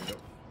 There we go.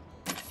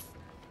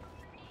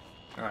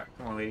 Alright,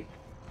 come on, lady.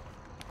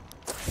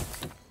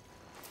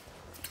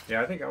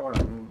 Yeah, I think I want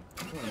to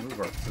move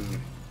our food.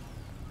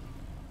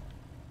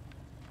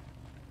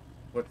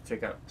 We'll have to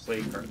take out a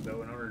play card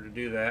though in order to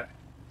do that.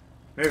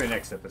 Maybe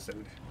next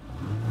episode.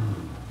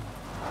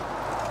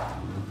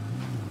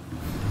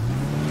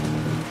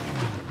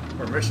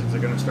 Our missions are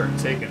going to start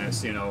taking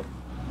us, you know,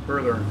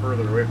 further and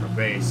further away from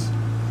base.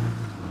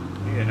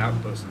 Need an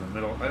outpost in the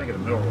middle. I think in the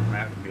middle of the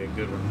map would be a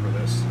good one for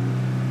this.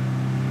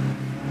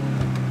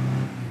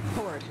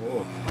 Horde.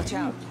 Whoa. Watch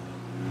out.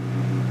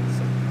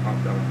 Something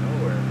popped out of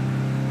nowhere.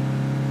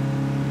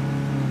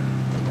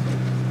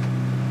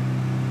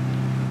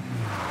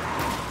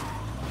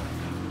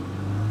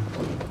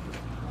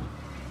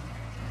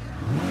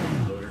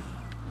 Loader.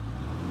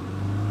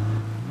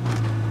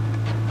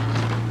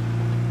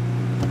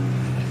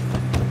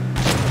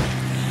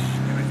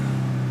 Damn it.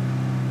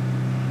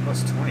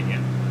 Plus 20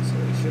 yen.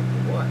 Holy shit,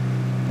 for what?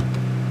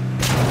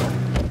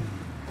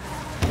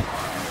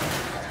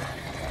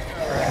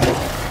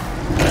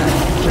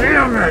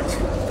 Damn it!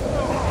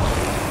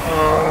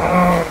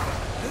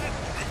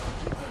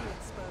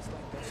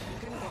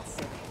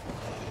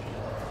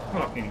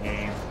 Fucking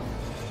game.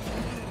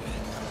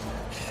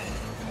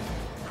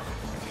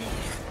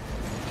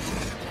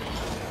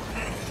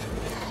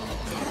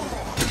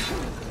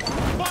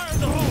 Fire in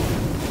the hole!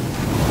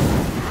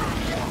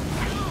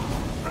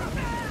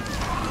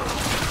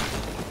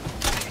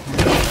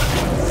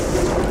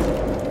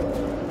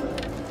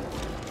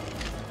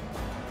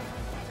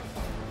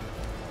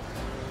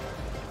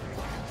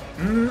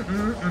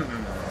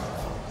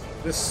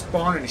 This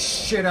spawning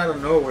shit out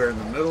of nowhere in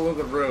the middle of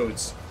the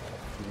roads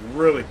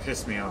really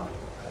pissed me off.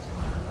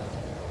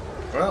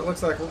 Well, it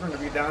looks like we're going to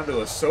be down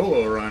to a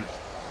solo run.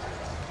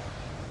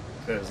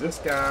 Because this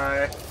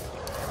guy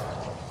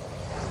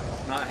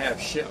not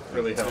have shit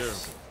really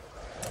helps.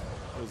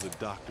 There's a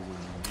doctor when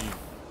you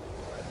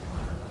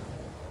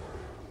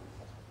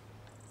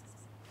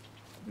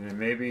need him. And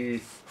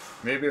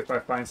maybe if I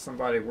find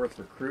somebody worth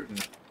recruiting,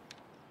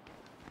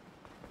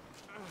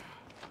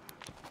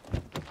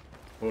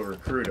 we'll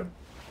recruit him.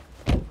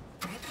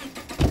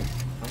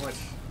 How much?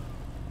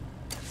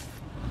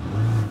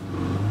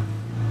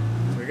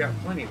 So we got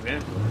plenty of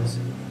influence.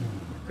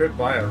 Could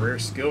buy a rare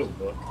skills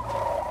book.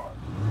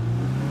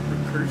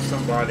 Recruit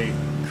somebody.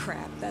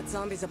 Crap, that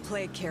zombie's a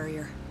plague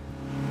carrier.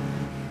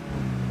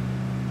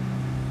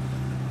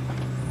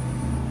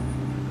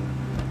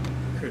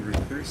 Could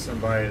recruit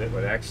somebody that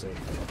would actually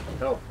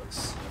help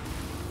us.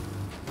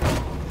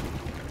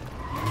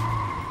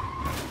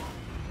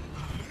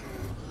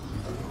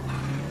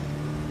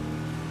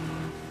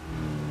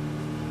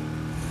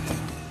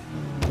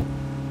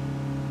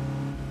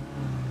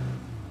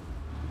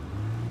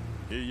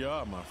 Here you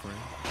are, my friend.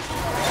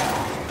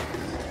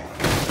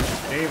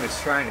 Dave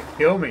is trying to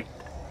kill me.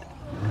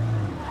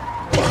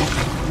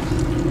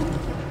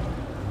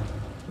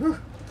 Whew.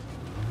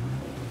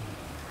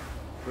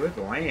 Good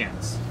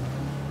lands.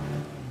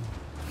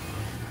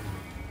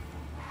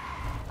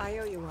 I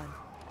owe you one.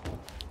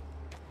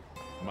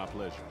 My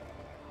pleasure.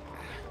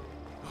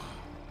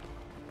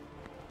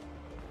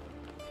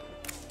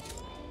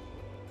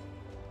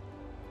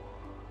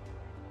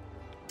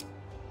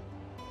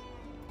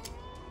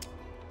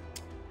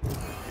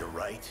 You're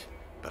right,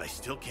 but I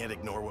still can't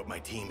ignore what my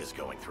team is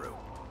going through.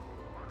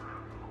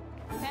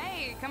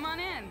 Hey, come on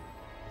in.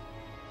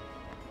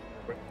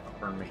 Wait, don't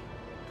burn me.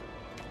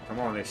 Come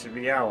on, they should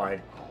be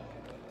allied.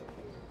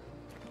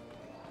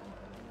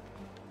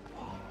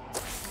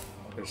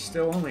 They're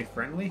still only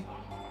friendly?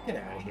 Get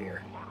out of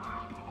here.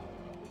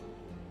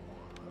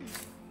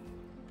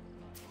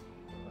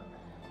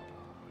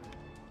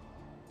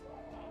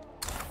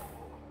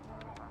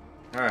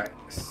 Alright.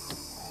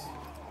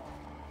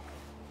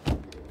 Do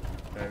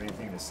I have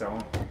anything to sell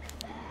them?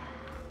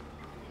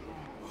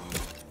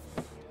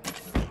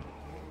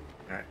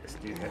 Alright, this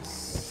dude has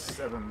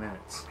 7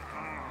 minutes.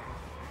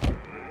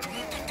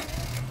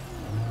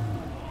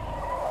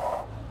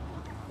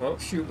 Well,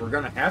 shoot, we're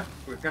gonna have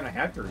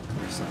to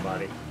recruit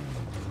somebody.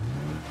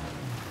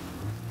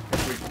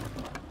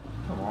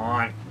 Come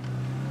on.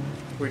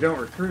 If we don't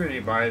recruit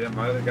anybody, then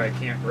my other guy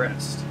can't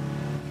rest.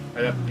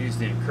 I'd have to use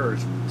the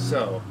encouragement.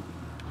 So.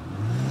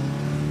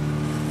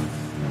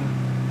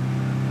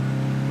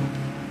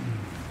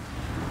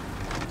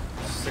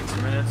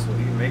 Minutes, will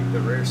you make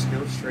the rare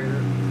skills trader?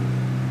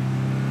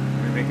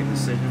 Can we make a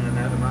decision in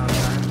that amount of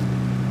time?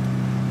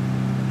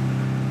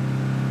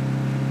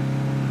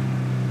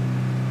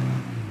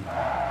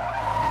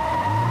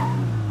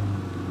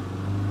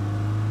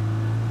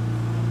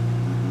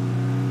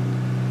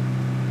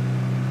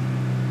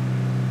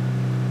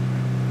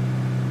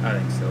 I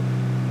think so.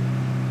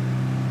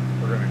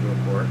 We're gonna go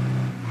for it.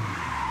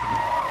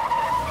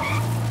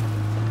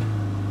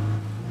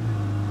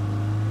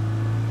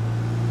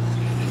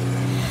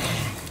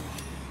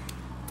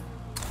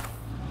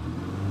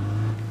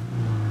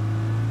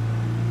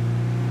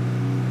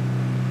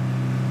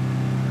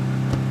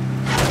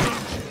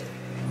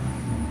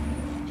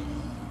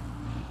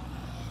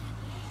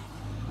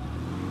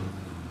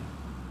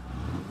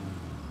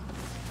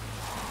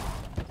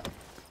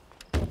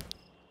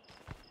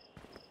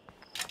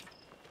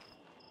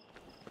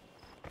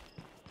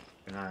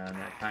 An eye on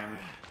that timer.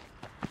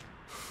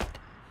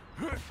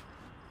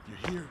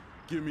 You're here.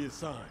 Give me a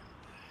sign.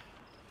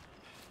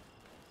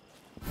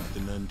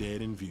 Nothing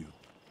undead in view.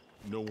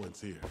 No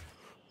one's here.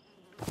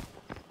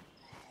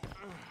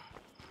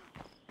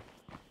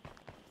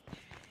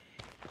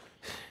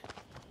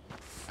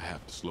 I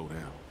have to slow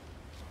down.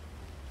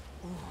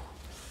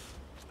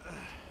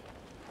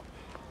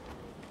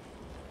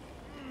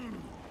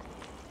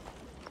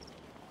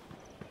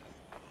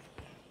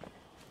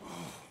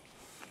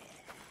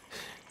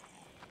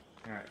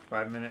 All right,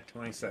 5 minutes,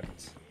 20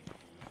 seconds.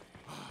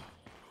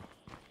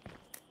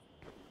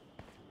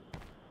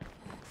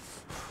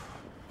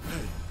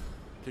 Hey,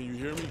 can you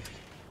hear me?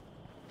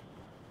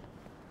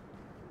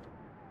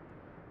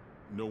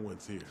 No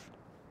one's here.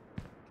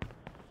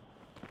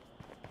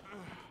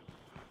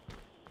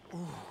 Of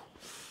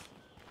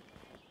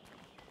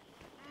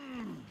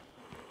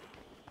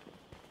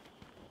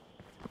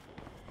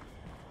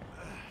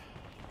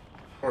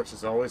course,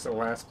 it's always the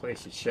last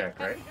place you check,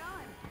 right?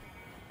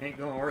 Ain't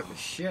going worth a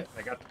shit.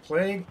 I got the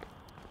plague.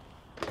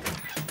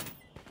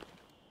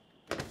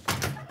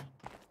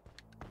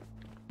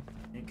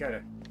 Ain't got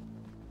a...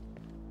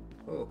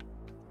 Oh.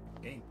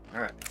 Game.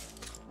 Alright.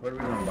 What are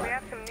we going to We buy?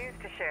 have some news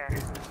to share.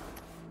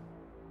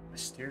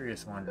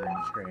 Mysterious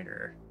Wandering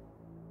Trader.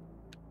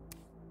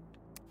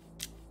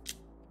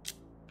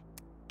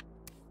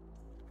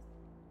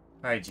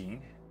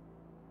 Hygiene.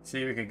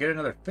 See, we could get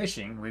another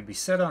fishing. We'd be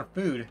set on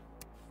food.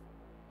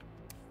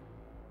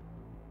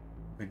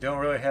 We don't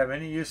really have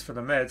any use for the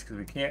meds because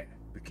we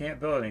can't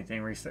build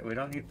anything. We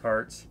don't need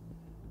parts.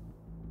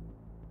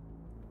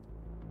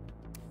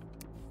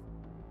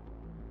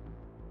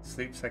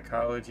 Sleep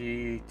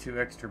psychology, 2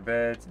 extra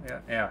beds.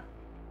 Yeah.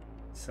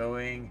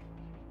 Sewing.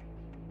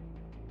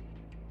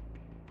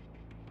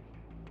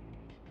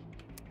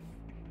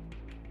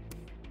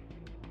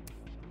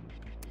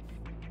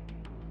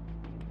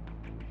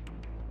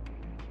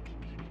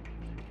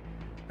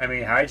 I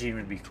mean, hygiene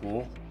would be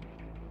cool.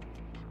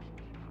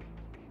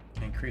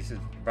 Increases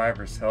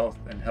survivor's health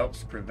and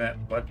helps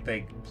prevent blood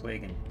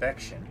plague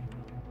infection.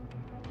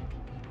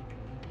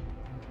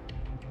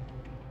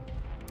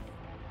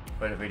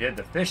 But if we did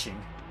the fishing,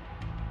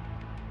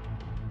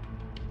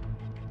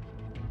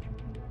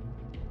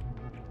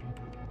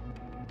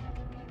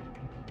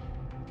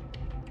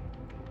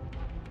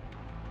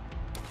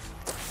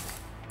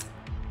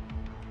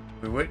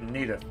 we wouldn't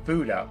need a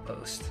food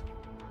outpost.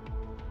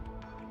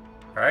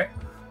 All right?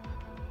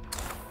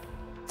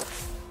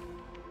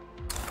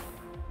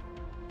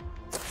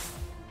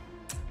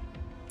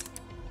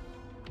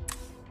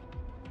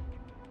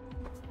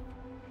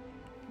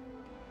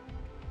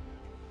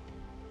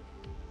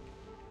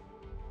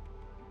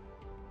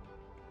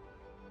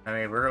 I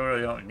mean, we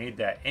really don't need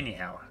that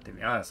anyhow, to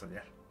be honest with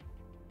you.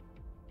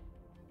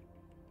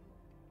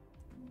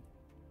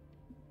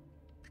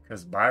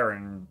 Because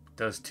Byron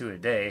does 2 a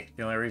day.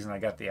 The only reason I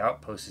got the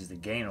outpost is to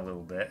gain a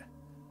little bit.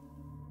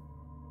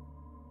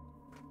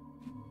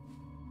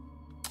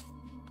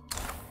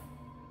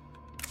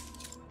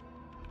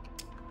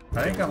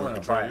 I think I'm going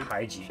to buy a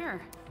hygiene.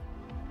 Sure.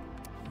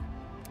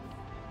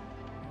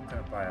 I'm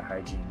going to buy a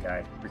hygiene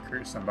guide.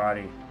 Recruit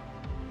somebody.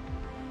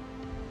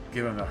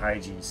 Give them the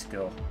hygiene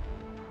skill.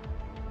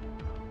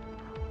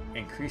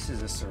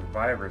 Increases a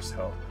survivor's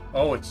health.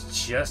 Oh,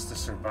 it's just a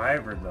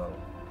survivor though.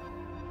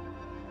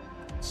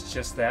 It's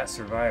just that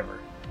survivor.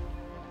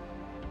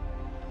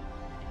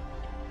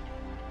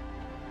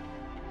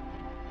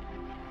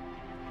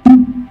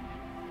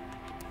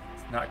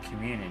 It's not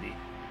community.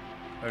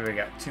 What do we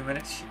got? 2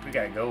 minutes? We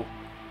gotta go.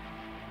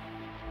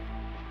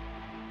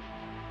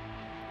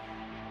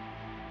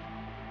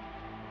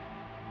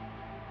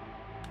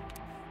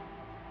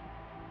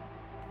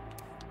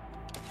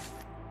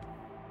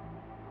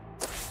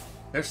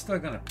 They're still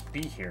gonna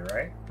be here,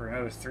 right? For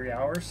another 3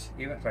 hours?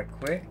 Even if I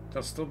quit,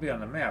 they'll still be on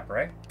the map,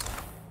 right?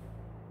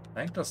 I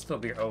think they'll still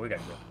be. Oh, we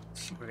gotta go.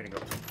 Shoot, we gotta go.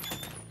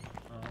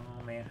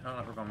 Oh man, I don't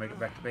know if we're gonna make it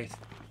back to base.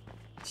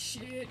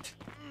 Shit!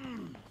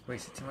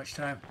 Wasted too much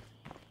time.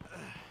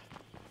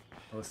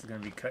 Oh, this is gonna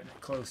be cutting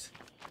it close.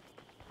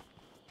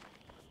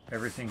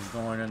 Everything's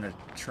going in the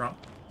trunk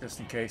just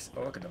in case.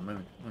 Oh, look at the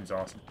moon. The moon's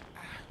awesome.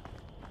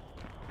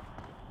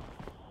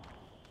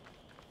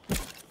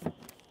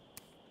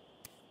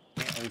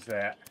 Can't lose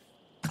that.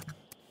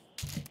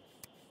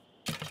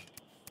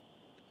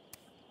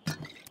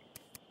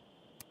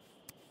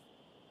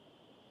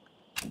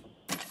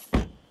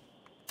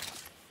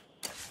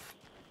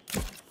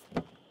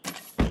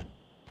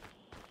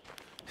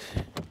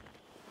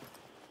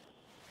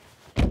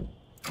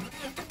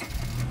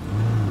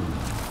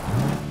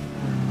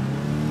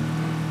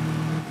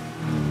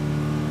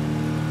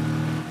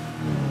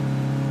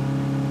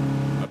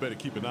 Better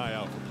keep an eye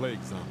out for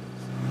plague zombies.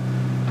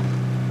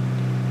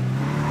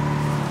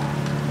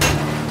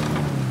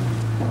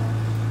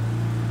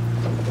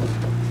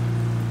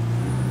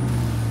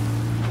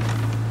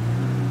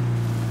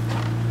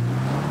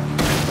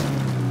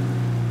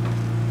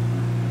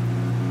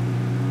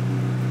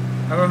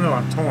 I don't know,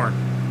 I'm torn.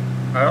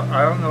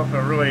 I don't know if I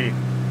really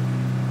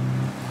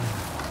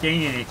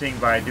gain anything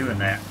by doing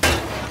that.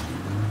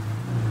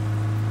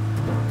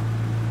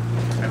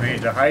 I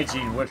mean, the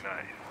hygiene would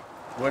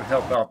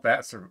help out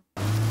that,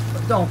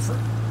 but don't for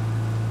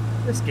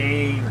this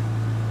game.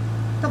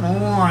 Come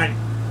on.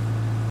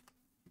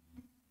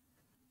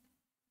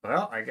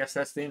 Well, I guess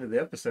that's the end of the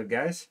episode,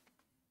 guys.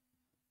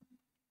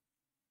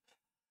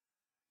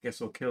 Guess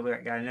we'll kill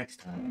that guy next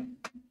time.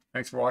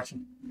 Thanks for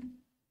watching.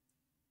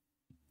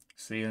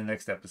 See you in the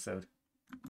next episode.